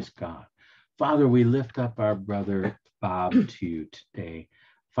 Praise God. Father, we lift up our brother Bob to you today.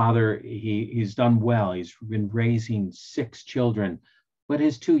 Father, he's done well. He's been raising 6 children, but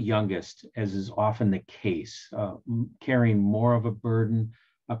his 2 youngest, as is often the case, carrying more of a burden,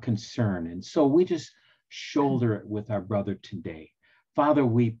 a concern. And so we just shoulder it with our brother today. Father,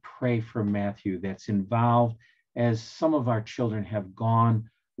 we pray for Matthew that's involved as some of our children have gone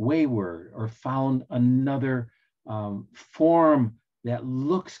wayward or found another form that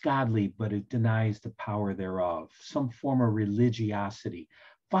looks godly, but it denies the power thereof, some form of religiosity.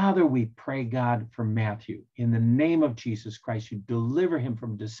 Father, we pray, God, for Matthew. In the name of Jesus Christ, you deliver him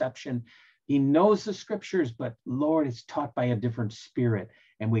from deception. He knows the scriptures, but Lord, it's taught by a different spirit.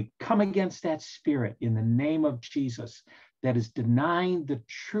 And we come against that spirit in the name of Jesus that is denying the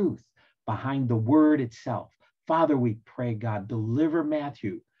truth behind the word itself. Father, we pray, God, deliver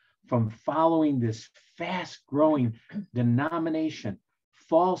Matthew from following this fast-growing denomination,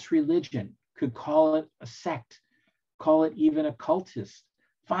 false religion, could call it a sect, call it even a cultist.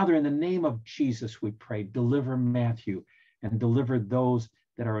 Father, in the name of Jesus, we pray, deliver Matthew and deliver those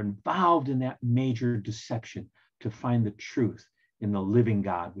that are involved in that major deception to find the truth in the living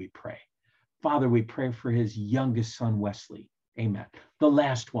God, we pray. Father, we pray for his youngest son, Wesley. Amen. The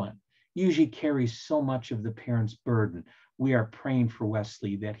last one usually carries so much of the parents' burden. We are praying for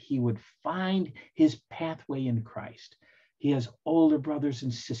Wesley that he would find his pathway in Christ. He has older brothers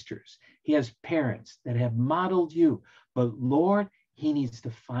and sisters. He has parents that have modeled you. But Lord, he needs to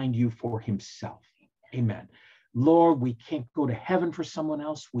find you for himself. Amen. Lord, we can't go to heaven for someone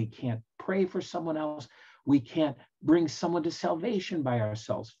else. We can't pray for someone else. We can't bring someone to salvation by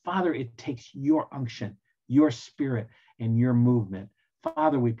ourselves. Father, it takes your unction, your spirit, and your movement.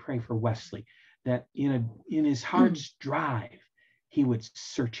 Father, we pray for Wesley that in his heart's drive, he would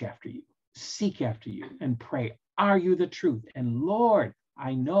search after you, seek after you, and pray, are you the truth? And Lord,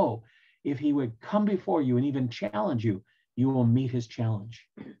 I know if he would come before you and even challenge you, you will meet his challenge.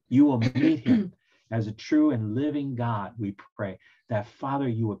 You will meet him as a true and living God. We pray that, Father,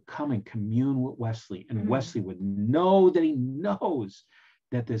 you would come and commune with Wesley, and Wesley would know that he knows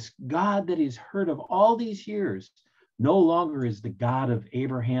that this God that he's heard of all these years no longer is the God of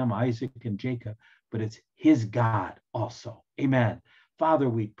Abraham, Isaac, and Jacob, but it's his God also. Amen. Father,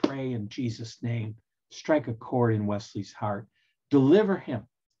 we pray in Jesus' name, strike a chord in Wesley's heart. Deliver him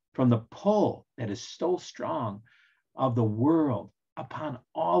from the pull that is so strong of the world upon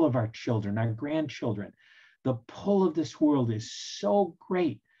all of our children, our grandchildren. The pull of this world is so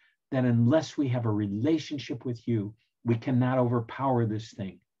great that unless we have a relationship with you, we cannot overpower this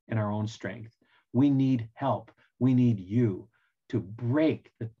thing in our own strength. We need help. We need you to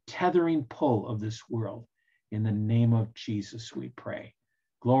break the tethering pull of this world. In the name of Jesus, we pray.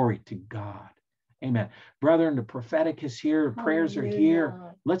 Glory to God. Amen. Brethren, the prophetic is here. Prayers are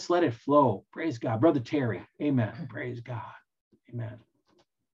here. Let's let it flow. Praise God. Brother Terry. Amen. Praise God. Amen.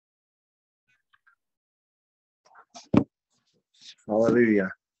 Hallelujah.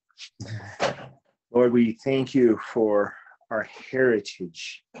 Lord, we thank you for our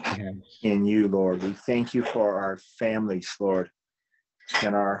heritage in you, Lord. We thank you for our families, Lord.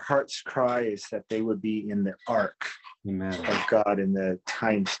 And our heart's cry is that they would be in the ark of God in the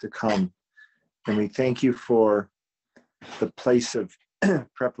times to come. And we thank you for the place of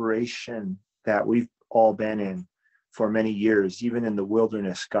preparation that we've all been in for many years, even in the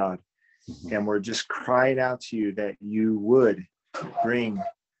wilderness, God. And we're just crying out to you that you would bring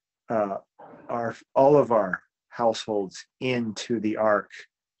all of our households into the ark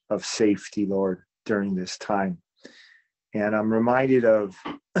of safety, Lord, during this time. And I'm reminded of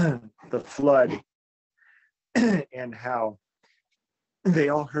the flood and how they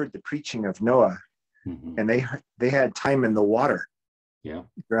all heard the preaching of Noah, and they had time in the water. Yeah.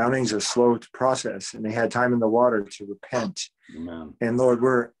 Drownings are slow to process, and they had time in the water to repent. Amen. And Lord,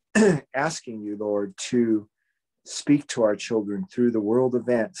 we're asking you, Lord, to speak to our children through the world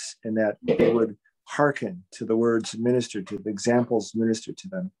events, and that they would hearken to the words ministered to, the examples ministered to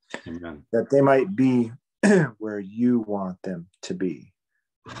them. Amen. That they might be where you want them to be.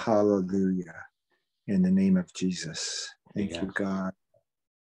 Hallelujah. In the name of Jesus. Thank you, God.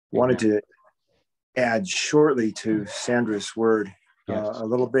 Wanted to add shortly to Sandra's word a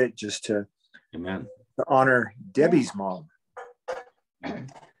little bit, just to honor Debbie's mom,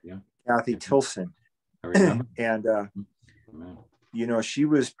 Kathy Tilson. I remember. And you know, she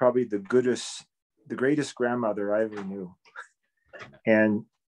was probably the greatest grandmother I ever knew. And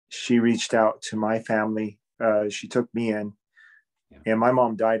she reached out to my family. She took me in, and my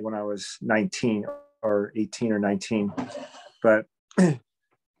mom died when I was 19 or 18 or 19. But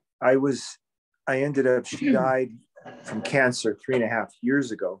she died from cancer 3.5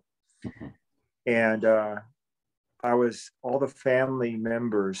 years ago. And all the family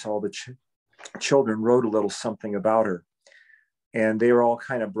members, all the children wrote a little something about her, and they were all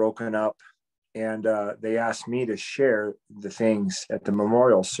kind of broken up. And they asked me to share the things at the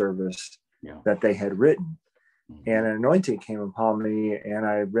memorial service that they had written. And an anointing came upon me, and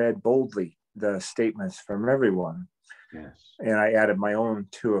I read boldly the statements from everyone. And I added my own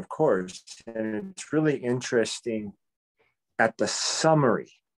too, of course. And it's really interesting at the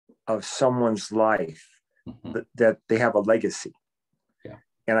summary of someone's life, that they have a legacy. Yeah.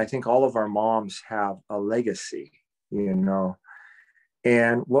 And I think all of our moms have a legacy, you know.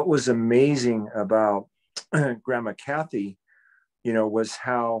 And what was amazing about Grandma Kathy, you know, was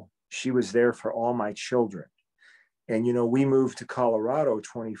how she was there for all my children. And, you know, we moved to Colorado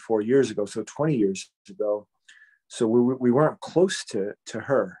 24 years ago, so 20 years ago. So we weren't close to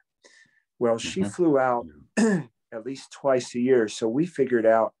her. Well, she flew out at least twice a year. So we figured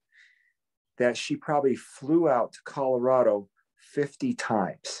out that she probably flew out to Colorado 50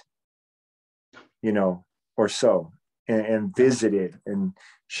 times, you know, or so, and visited. And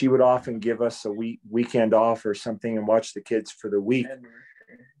she would often give us a weekend off or something and watch the kids for the week,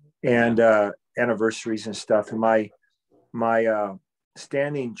 and anniversaries and stuff. And my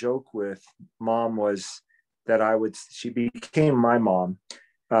standing joke with Mom was that she became my mom.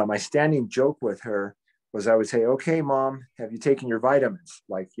 My standing joke with her was I would say, "Okay, Mom, have you taken your vitamins?"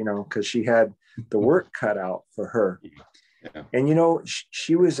 Like, you know, because she had the work cut out for her. Yeah. And, you know,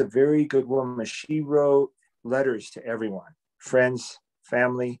 she was a very good woman. She wrote letters to everyone, friends,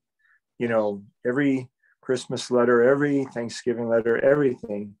 family, you know, every Christmas letter, every Thanksgiving letter,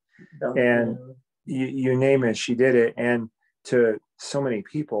 everything. And you name it, she did it. And to so many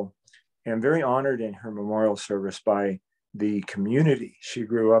people, and very honored in her memorial service by the community she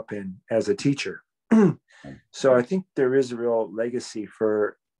grew up in as a teacher. So I think there is a real legacy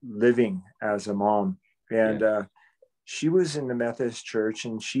for living as a mom. And she was in the Methodist church,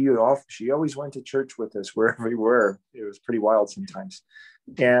 and she always went to church with us wherever we were. It was pretty wild sometimes.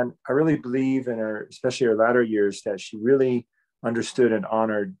 And I really believe in her, especially her latter years, that she really understood and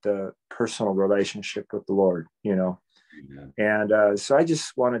honored the personal relationship with the Lord, you know. And so I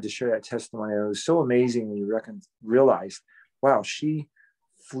just wanted to share that testimony. It was so amazing when you realized, wow, she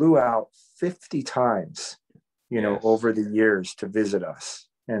flew out 50 times, you know, over the years to visit us.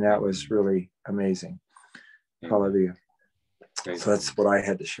 And that was really amazing. Hallelujah. So that's what I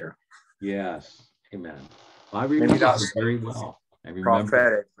had to share. Yes. Amen. Well, I remember her very well. I remember.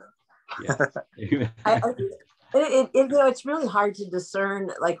 Prophetic. I think you know, it's really hard to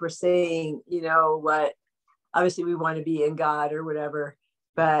discern, like we're saying, you know, what obviously we want to be in God or whatever,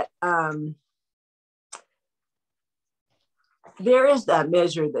 but there is that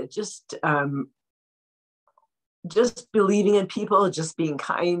measure that just believing in people, just being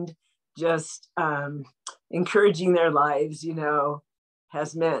kind, just encouraging their lives, you know,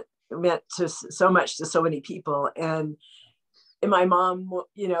 has meant to so much to so many people. And my mom,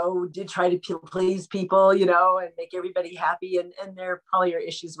 you know, did try to please people, you know, and make everybody happy. And there probably are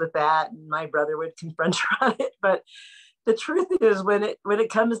issues with that. And my brother would confront her on it. But the truth is, when it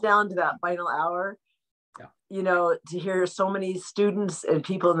comes down to that final hour, you know, to hear so many students and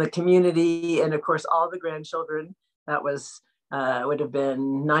people in the community, and of course, all the grandchildren, that was, would have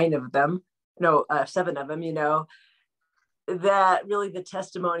been 7 of them, you know, that really the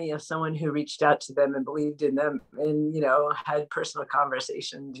testimony of someone who reached out to them and believed in them and, you know, had personal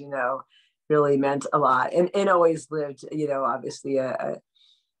conversations, you know, really meant a lot, and always lived, you know, obviously a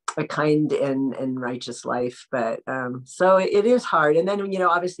kind and righteous life. But so it is hard. And then, you know,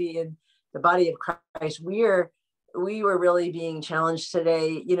 obviously in the body of Christ, we were really being challenged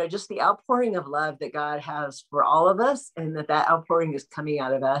today, you know, just the outpouring of love that God has for all of us, and that outpouring is coming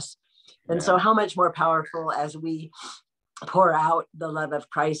out of us. And so how much more powerful as we pour out the love of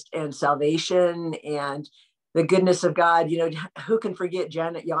Christ and salvation and the goodness of God. You know, who can forget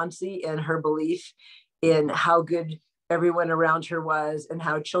Janet Yancey and her belief in how good everyone around her was, and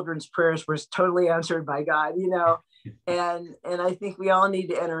how children's prayers were totally answered by God, you know. And I think we all need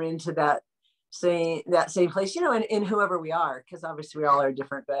to enter into that same place, you know, in whoever we are, because obviously we all are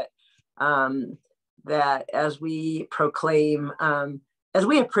different, but that as we proclaim, as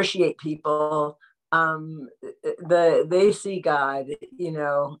we appreciate people, they see God, you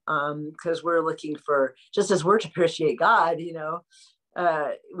know, because we're looking for, just as we're to appreciate God, you know,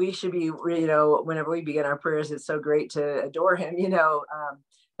 we should be, you know, whenever we begin our prayers, it's so great to adore him, you know,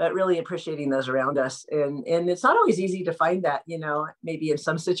 but really appreciating those around us. And it's not always easy to find that, you know, maybe in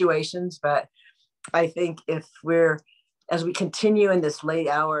some situations, but I think as we continue in this late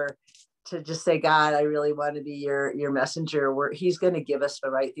hour to just say, God, I really want to be your messenger, he's going to give us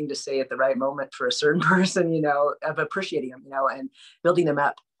the right thing to say at the right moment for a certain person, you know, of appreciating them, you know, and building them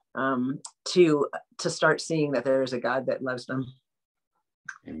up to start seeing that there is a God that loves them.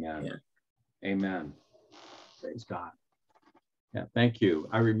 Amen. Yeah. Amen. Praise God. Yeah, thank you.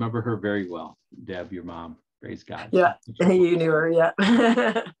 I remember her very well, Deb, your mom. Praise God. Yeah, you knew her. Yeah.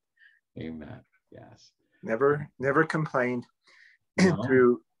 Amen. Yes. Never complained.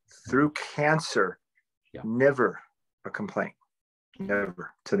 No. through cancer. Yeah. Never a complaint,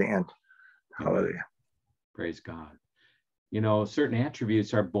 never, to the end. Hallelujah. Praise God. You know, certain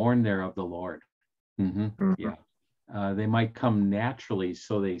attributes are born there of the Lord. Yeah. They might come naturally,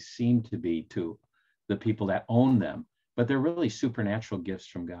 so they seem to be to the people that own them, but they're really supernatural gifts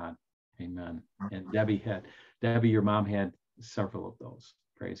from God. Amen. And Debbie, your mom had several of those.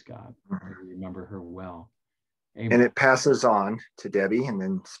 Praise God. I remember her well. Amen. And it passes on to Debbie, and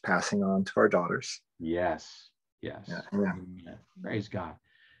then it's passing on to our daughters. Yes. Yes. Yeah. Amen. Praise God.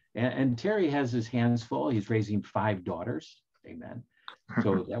 And Terry has his hands full. He's raising 5 daughters. Amen.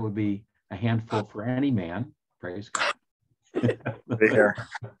 So that would be a handful for any man. Praise God. There.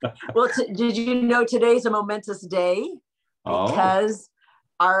 Well, did you know today's a momentous day? Because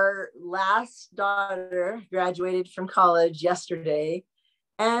our last daughter graduated from college yesterday,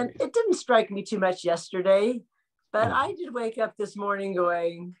 and it didn't strike me too much yesterday, but I did wake up this morning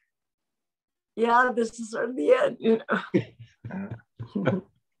going, yeah, this is sort of the end, you know.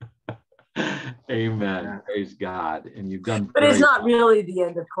 Amen. Yeah. Praise God. And you've done. But it's not really the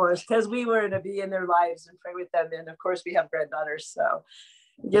end, of course, because we were to be in their lives and pray with them. And of course, we have granddaughters, so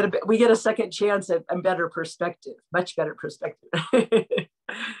we get a second chance at a better perspective, much better perspective.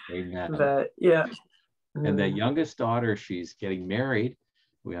 Amen. But yeah. And the youngest daughter, she's getting married,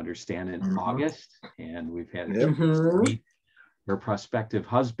 we understand, in August, and we've had a chance to meet her prospective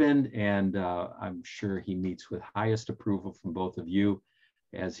husband, and I'm sure he meets with highest approval from both of you,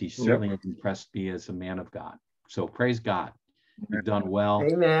 as he certainly has impressed me as a man of God. So praise God. You've done well.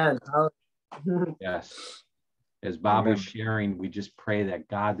 Amen. Yes. As Bob was sharing, we just pray that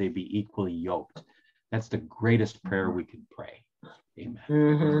God, they be equally yoked. That's the greatest prayer we can pray.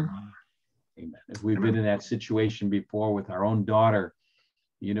 Amen. Amen. If we've been in that situation before with our own daughter,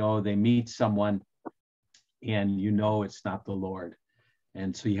 you know, they meet someone and you know it's not the Lord.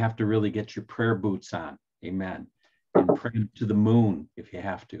 And so you have to really get your prayer boots on. Amen. And pray to the moon if you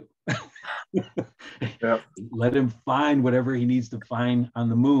have to. Let him find whatever he needs to find on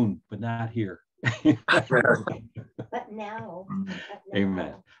the moon, but not here. But now.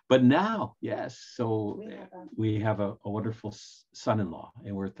 Amen. But now, yes. So we have a wonderful son-in-law,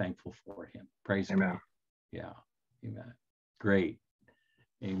 and we're thankful for him. Praise God. Yeah. Amen. Great.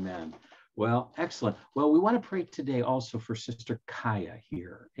 Amen. Well, excellent. Well, we want to pray today also for Sister Kaya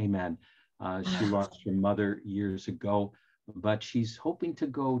here. Amen. She lost her mother years ago, but she's hoping to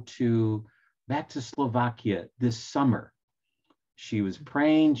go back to Slovakia this summer. She was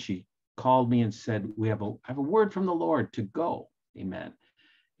praying. She called me and said, I have a word from the Lord to go. Amen.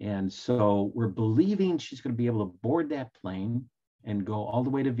 And so we're believing she's going to be able to board that plane and go all the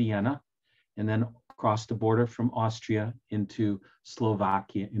way to Vienna, and then cross the border from Austria into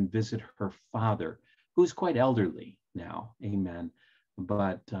Slovakia and visit her father, who's quite elderly now. Amen.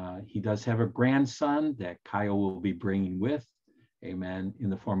 But he does have a grandson that Kyle will be bringing with, amen, in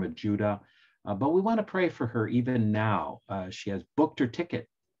the form of Judah. But we want to pray for her even now. She has booked her ticket,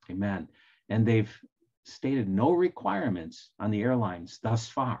 amen. And they've stated no requirements on the airlines thus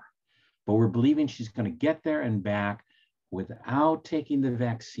far. But we're believing she's going to get there and back without taking the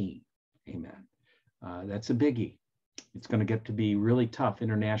vaccine, amen. That's a biggie. It's going to get to be really tough.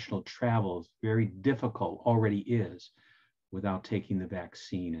 International travel is very difficult, already is, without taking the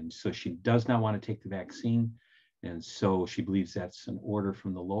vaccine. And so she does not want to take the vaccine. And so she believes that's an order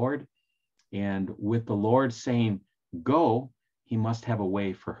from the Lord. And with the Lord saying, go, he must have a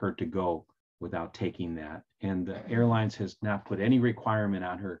way for her to go without taking that. And the airlines has not put any requirement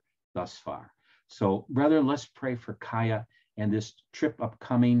on her thus far. So brethren, let's pray for Kaya and this trip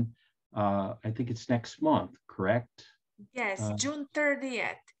upcoming. I think it's next month, correct? Yes, June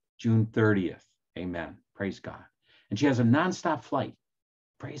 30th. June 30th. Amen. Praise God. And she has a nonstop flight.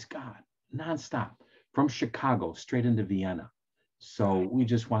 Praise God. Nonstop from Chicago straight into Vienna. So we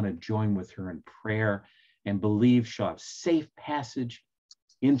just want to join with her in prayer and believe she'll have safe passage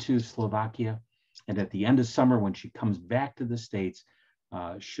into Slovakia. And at the end of summer, when she comes back to the States,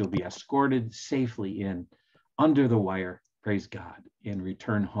 she'll be escorted safely in under the wire, praise God, and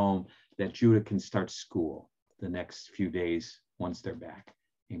return home, that Judah can start school the next few days once they're back.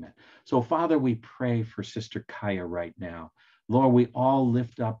 Amen. So Father, we pray for Sister Kaya right now. Lord, we all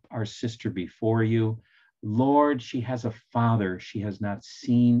lift up our sister before you. Lord, she has a father she has not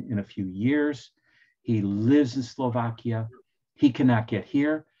seen in a few years. He lives in Slovakia. He cannot get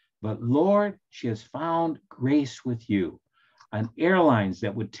here, but Lord, she has found grace with you on airlines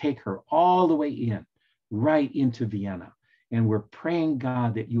that would take her all the way in, right into Vienna. And we're praying,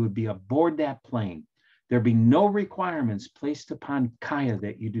 God, that you would be aboard that plane. There be no requirements placed upon Kaya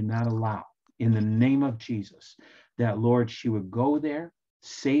that you do not allow. In the name of Jesus, that, Lord, she would go there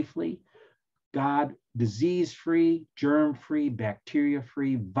safely, God, disease-free, germ-free,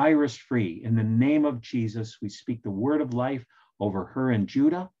 bacteria-free, virus-free. In the name of Jesus, we speak the word of life over her and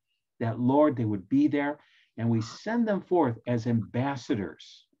Judah, that, Lord, they would be there, and we send them forth as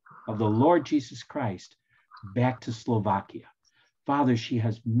ambassadors of the Lord Jesus Christ back to Slovakia. Father, she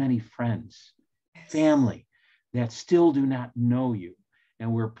has many friends, family that still do not know you.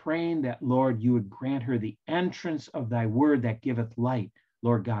 And we're praying that, Lord, you would grant her the entrance of thy word that giveth light.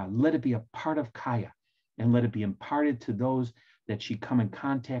 Lord God, let it be a part of Kaya, and let it be imparted to those that she come in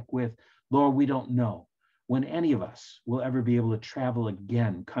contact with. Lord, we don't know when any of us will ever be able to travel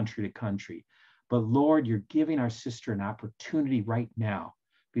again country to country. But Lord, you're giving our sister an opportunity right now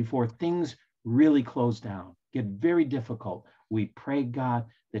before things really close down, get very difficult. We pray, God,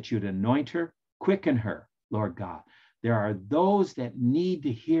 that you'd anoint her, quicken her, Lord God. There are those that need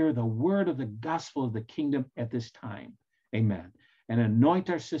to hear the word of the gospel of the kingdom at this time. Amen. And anoint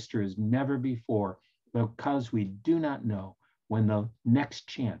our sister as never before, because we do not know when the next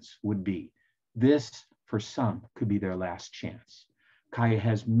chance would be. This, for some, could be their last chance. Kaya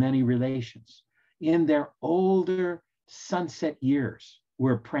has many relations. In their older sunset years,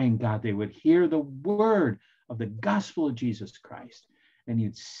 we're praying, God, they would hear the word of the gospel of Jesus Christ, and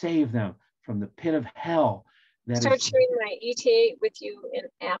you'd save them from the pit of hell. Start sharing my ETA with you in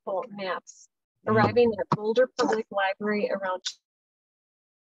Apple Maps. Arriving at Boulder Public Library around.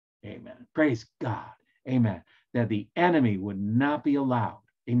 Amen. Praise God. Amen. That the enemy would not be allowed.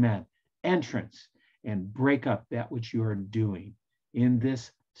 Amen. Entrance and break up that which you are doing in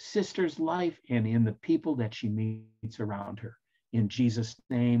this sister's life and in the people that she meets around her. In Jesus'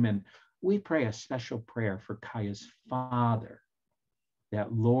 name. And we pray a special prayer for Kaya's father,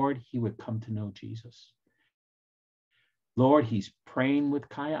 that, Lord, he would come to know Jesus. Lord, he's praying with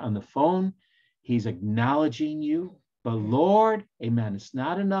Kaya on the phone. He's acknowledging you. But Lord, amen, it's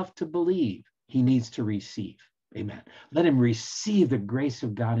not enough to believe. He needs to receive. Amen. Let him receive the grace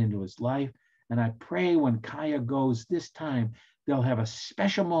of God into his life. And I pray when Kaya goes this time, they'll have a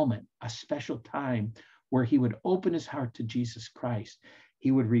special moment, a special time where he would open his heart to Jesus Christ.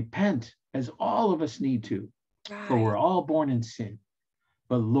 He would repent, as all of us need to, for we're all born in sin.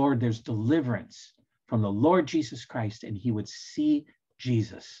 But Lord, there's deliverance from the Lord Jesus Christ, and he would see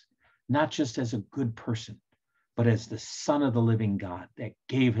Jesus, not just as a good person, but as the Son of the living God that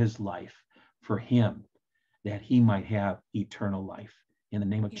gave his life for him, that he might have eternal life. In the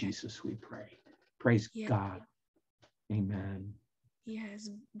name of Jesus, we pray. Praise God. Amen. Yes,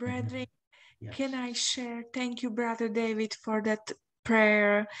 brethren, yes. Can I share? Thank you, Brother David, for that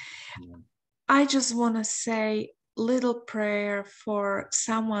prayer. Yeah. I just want to say little prayer for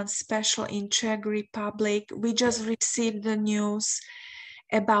someone special in Czech Republic. We just received the news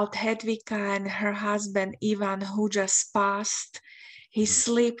about Hedvika and her husband Ivan, who just passed. He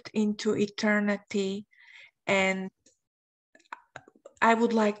slipped into eternity, and I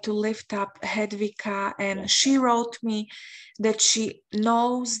would like to lift up Hedvika, and she wrote me that she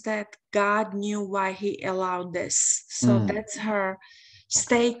knows that God knew why he allowed this. So that's her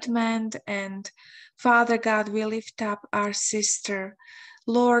statement. And Father God, we lift up our sister.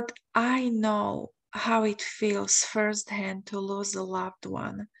 Lord, I know how it feels firsthand to lose a loved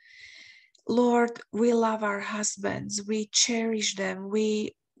one. Lord, we love our husbands. We cherish them.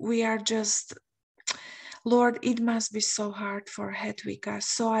 We are just, Lord, it must be so hard for Hedvika.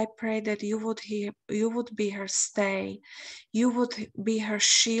 So I pray that you would be her stay, you would be her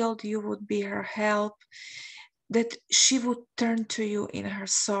shield, you would be her help, that she would turn to you in her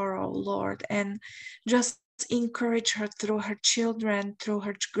sorrow, Lord, and just encourage her through her children, through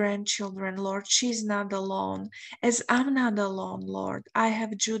her grandchildren, Lord. She's not alone, as I'm not alone, Lord. I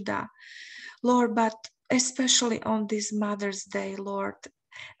have Judah, Lord, but especially on this Mother's Day, Lord,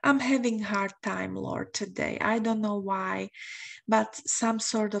 I'm having a hard time, Lord, today. I don't know why, but some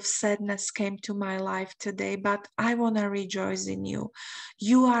sort of sadness came to my life today, but I want to rejoice in you.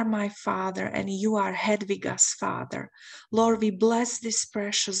 You are my Father, and you are Hedviga's Father. Lord, we bless this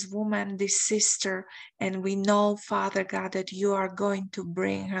precious woman, this sister, and we know, Father God, that you are going to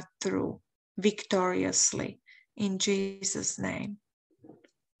bring her through victoriously. In Jesus' name.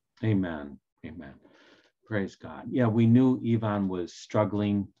 Amen. Amen. Praise God. Yeah, we knew Ivan was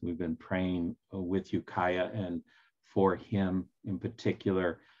struggling. We've been praying with you, Kaya, and for him in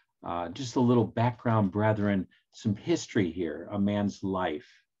particular. Just a little background, brethren, some history here, a man's life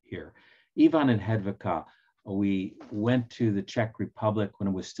here. Ivan and Hedvika, we went to the Czech Republic when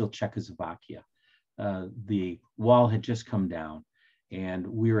it was still Czechoslovakia. The wall had just come down, and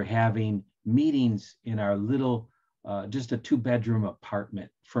we were having meetings in our little, just a 2-bedroom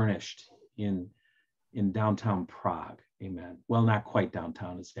apartment furnished in downtown Prague. Amen. Well, not quite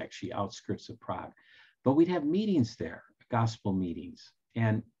downtown. It's actually outskirts of Prague. But we'd have meetings there, gospel meetings.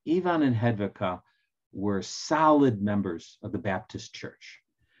 And Ivan and Hedvika were solid members of the Baptist Church,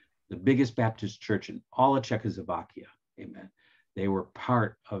 the biggest Baptist church in all of Czechoslovakia. Amen. They were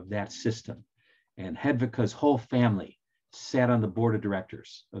part of that system. And Hedvika's whole family sat on the board of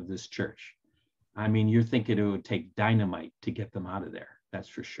directors of this church. I mean, you're thinking it would take dynamite to get them out of there. That's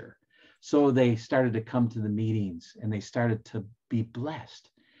for sure. So they started to come to the meetings and they started to be blessed.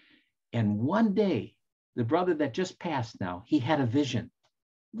 And one day, the brother that just passed now, he had a vision.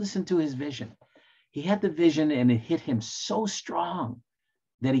 Listen to his vision. He had the vision and it hit him so strong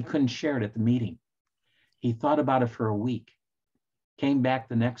that he couldn't share it at the meeting. He thought about it for a week, came back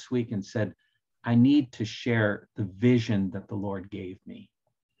the next week and said, I need to share the vision that the Lord gave me.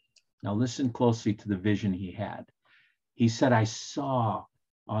 Now listen closely to the vision he had. He said, I saw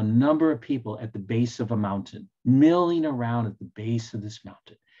a number of people at the base of a mountain, milling around at the base of this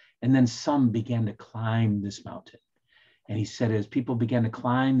mountain. And then some began to climb this mountain. And he said, as people began to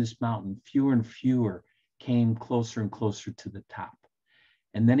climb this mountain, fewer and fewer came closer and closer to the top.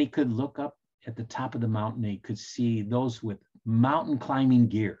 And then he could look up at the top of the mountain and he could see those with mountain climbing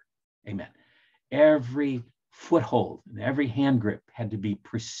gear. Amen. Every foothold and every hand grip had to be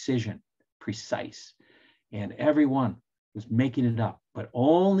precise. And everyone was making it up, but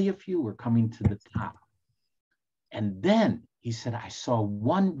only a few were coming to the top. And then he said, I saw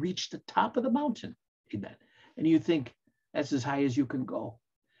one reach the top of the mountain. Amen. And you think that's as high as you can go.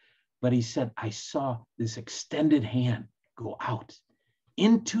 But he said, I saw this extended hand go out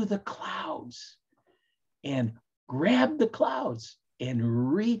into the clouds and grabbed the clouds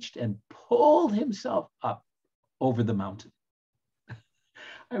and reached and pulled himself up over the mountain.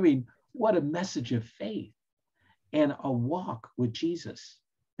 I mean, what a message of faith and a walk with Jesus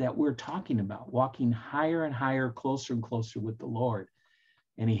that we're talking about, walking higher and higher, closer and closer with the Lord.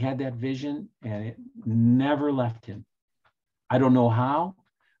 And he had that vision and it never left him. I don't know how,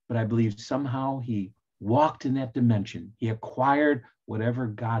 but I believe somehow he walked in that dimension. He acquired whatever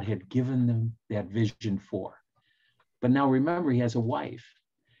God had given them that vision for. But now remember, he has a wife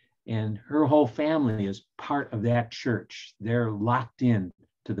and her whole family is part of that church. They're locked in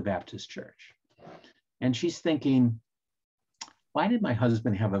to the Baptist church. And she's thinking, why did my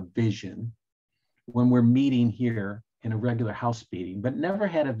husband have a vision when we're meeting here in a regular house meeting, but never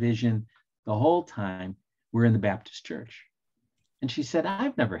had a vision the whole time we're in the Baptist church? And she said,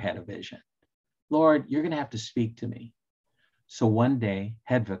 I've never had a vision. Lord, you're going to have to speak to me. So one day,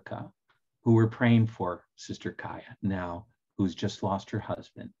 Hedvika, who we're praying for, Sister Kaya now, who's just lost her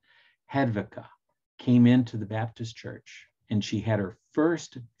husband, Hedvika came into the Baptist church and she had her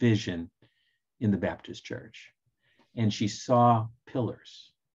first vision in the Baptist church. And she saw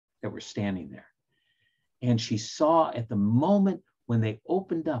pillars that were standing there. And she saw at the moment when they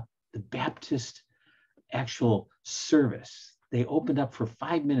opened up the Baptist actual service, they opened up for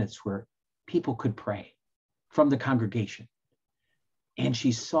 5 minutes where people could pray from the congregation. And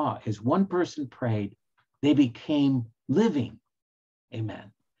she saw as one person prayed, they became living.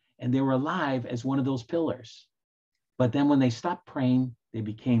 Amen. And they were alive as one of those pillars. But then when they stopped praying, they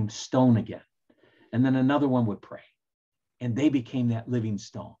became stone again. And then another one would pray. And they became that living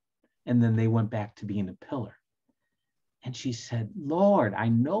stone. And then they went back to being a pillar. And she said, Lord, I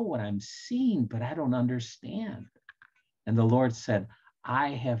know what I'm seeing, but I don't understand. And the Lord said, I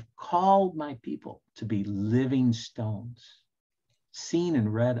have called my people to be living stones, seen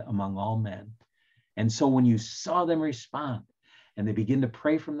and read among all men. And so when you saw them respond and they begin to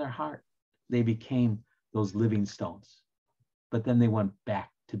pray from their heart, they became those living stones. But then they went back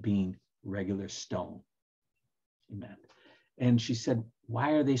to being regular stone. Amen. And she said,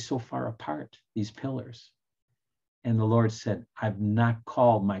 why are they so far apart, these pillars? And the Lord said, I've not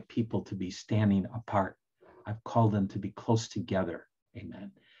called my people to be standing apart. I've called them to be close together.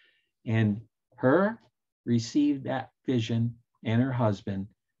 Amen. And her received that vision and her husband,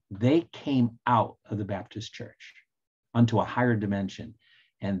 they came out of the Baptist church unto a higher dimension.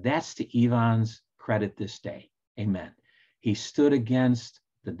 And that's to Ivan's credit this day. Amen. He stood against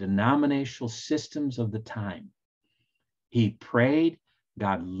the denominational systems of the time. He prayed,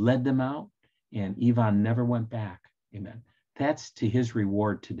 God led them out, and Ivan never went back. Amen. That's to his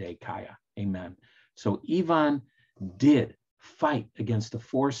reward today, Kaya. Amen. So Ivan did fight against the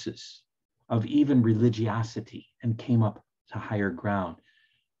forces of even religiosity and came up to higher ground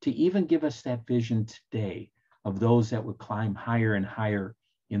to even give us that vision today of those that would climb higher and higher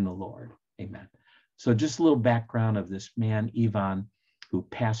in the Lord. Amen. So just a little background of this man, Ivan, who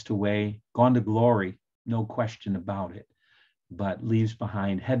passed away, gone to glory, no question about it, but leaves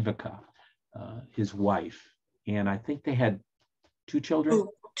behind Hedvika, his wife, And I think they had 2 children.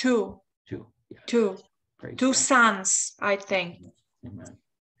 Two. Yes. Two. Praise 2 God. sons, I think. Amen.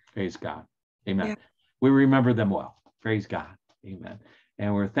 Praise God. Amen. Yeah. We remember them well. Praise God. Amen.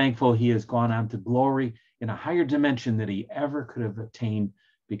 And we're thankful he has gone on to glory in a higher dimension that he ever could have attained,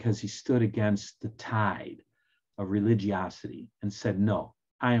 because he stood against the tide of religiosity and said, no,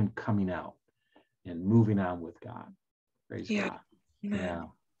 I am coming out and moving on with God. Praise God. Amen.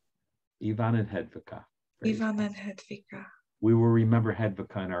 Yeah. Ivan and Hedvika. Ivan and Hedvika. We will remember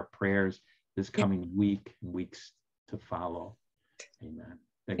Hedvika in our prayers this coming week and weeks to follow. Amen.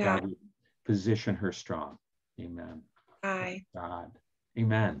 That God will position her strong. Amen. Aye. God.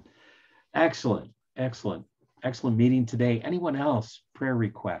 Amen. Excellent. Excellent. Excellent meeting today. Anyone else? Prayer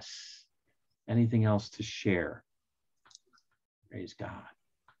requests? Anything else to share? Praise God.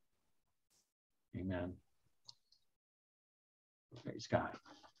 Amen. Praise God.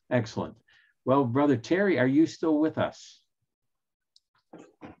 Excellent. Well, Brother Terry, are you still with us?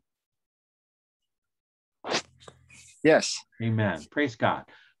 Yes. Amen. Praise God.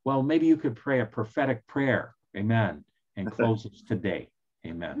 Well, maybe you could pray a prophetic prayer. Amen. And close us today.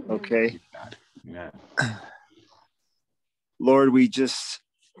 Amen. Okay. Amen. Lord, we just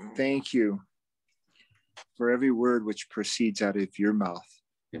thank you for every word which proceeds out of your mouth.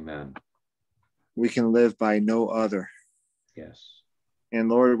 Amen. We can live by no other. Yes. And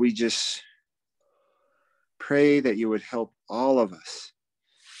Lord, we just pray that you would help all of us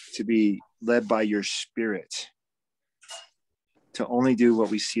to be led by your Spirit, to only do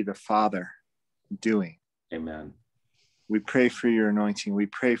what we see the Father doing. Amen. We pray for your anointing. We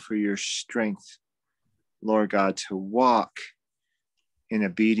pray for your strength, Lord God, to walk in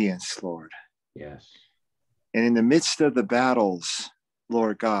obedience, Lord. Yes. And in the midst of the battles,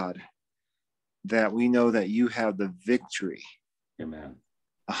 Lord God, that we know that you have the victory. Amen.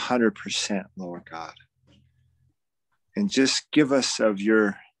 100%, Lord God. And just give us of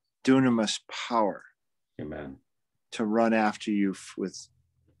your dunamis power. Amen. To run after you with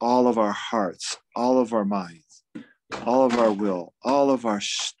all of our hearts, all of our minds, all of our will, all of our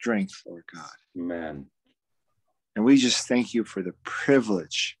strength, Lord God. Amen. And we just thank you for the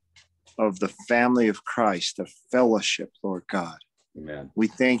privilege of the family of Christ, the fellowship, Lord God. Amen. We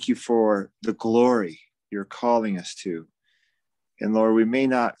thank you for the glory you're calling us to. And Lord, we may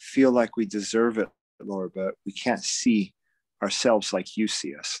not feel like we deserve it, Lord, but we can't see ourselves like you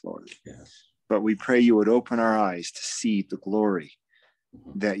see us, Lord. Yes. But we pray you would open our eyes to see the glory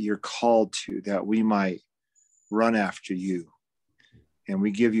that you're called to, that we might run after you. And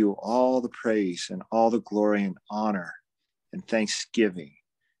we give you all the praise and all the glory and honor and thanksgiving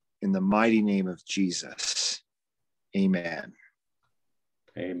in the mighty name of Jesus. Amen.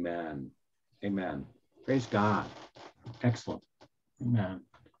 Amen. Amen. Praise God. Excellent. Amen.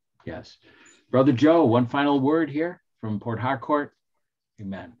 Yes. Brother Joe, one final word here from Port Harcourt.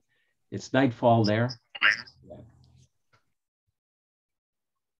 Amen. It's nightfall there.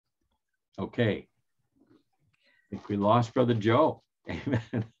 Okay. I think we lost Brother Joe.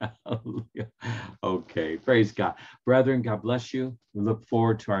 Amen. Hallelujah. Okay. Praise God. Brethren, God bless you. We look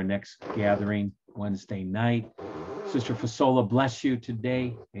forward to our next gathering Wednesday night. Sister Fasola, bless you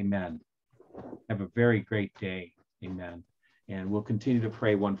today. Amen. Have a very great day. Amen. And we'll continue to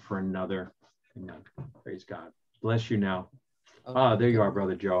pray one for another. Amen. Praise God. Bless you now. Ah, there you are,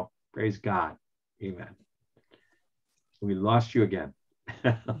 Brother Joe. Praise God. Amen. We lost you again.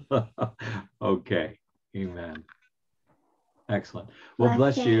 Okay. Amen. Excellent. Well,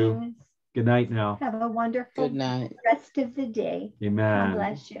 bless you. Good night now. Have a wonderful Good night. rest of the day. Amen. God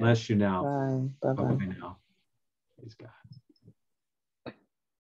bless you. Bless you now. Bye. Bye-bye. Bye-bye now. Praise God.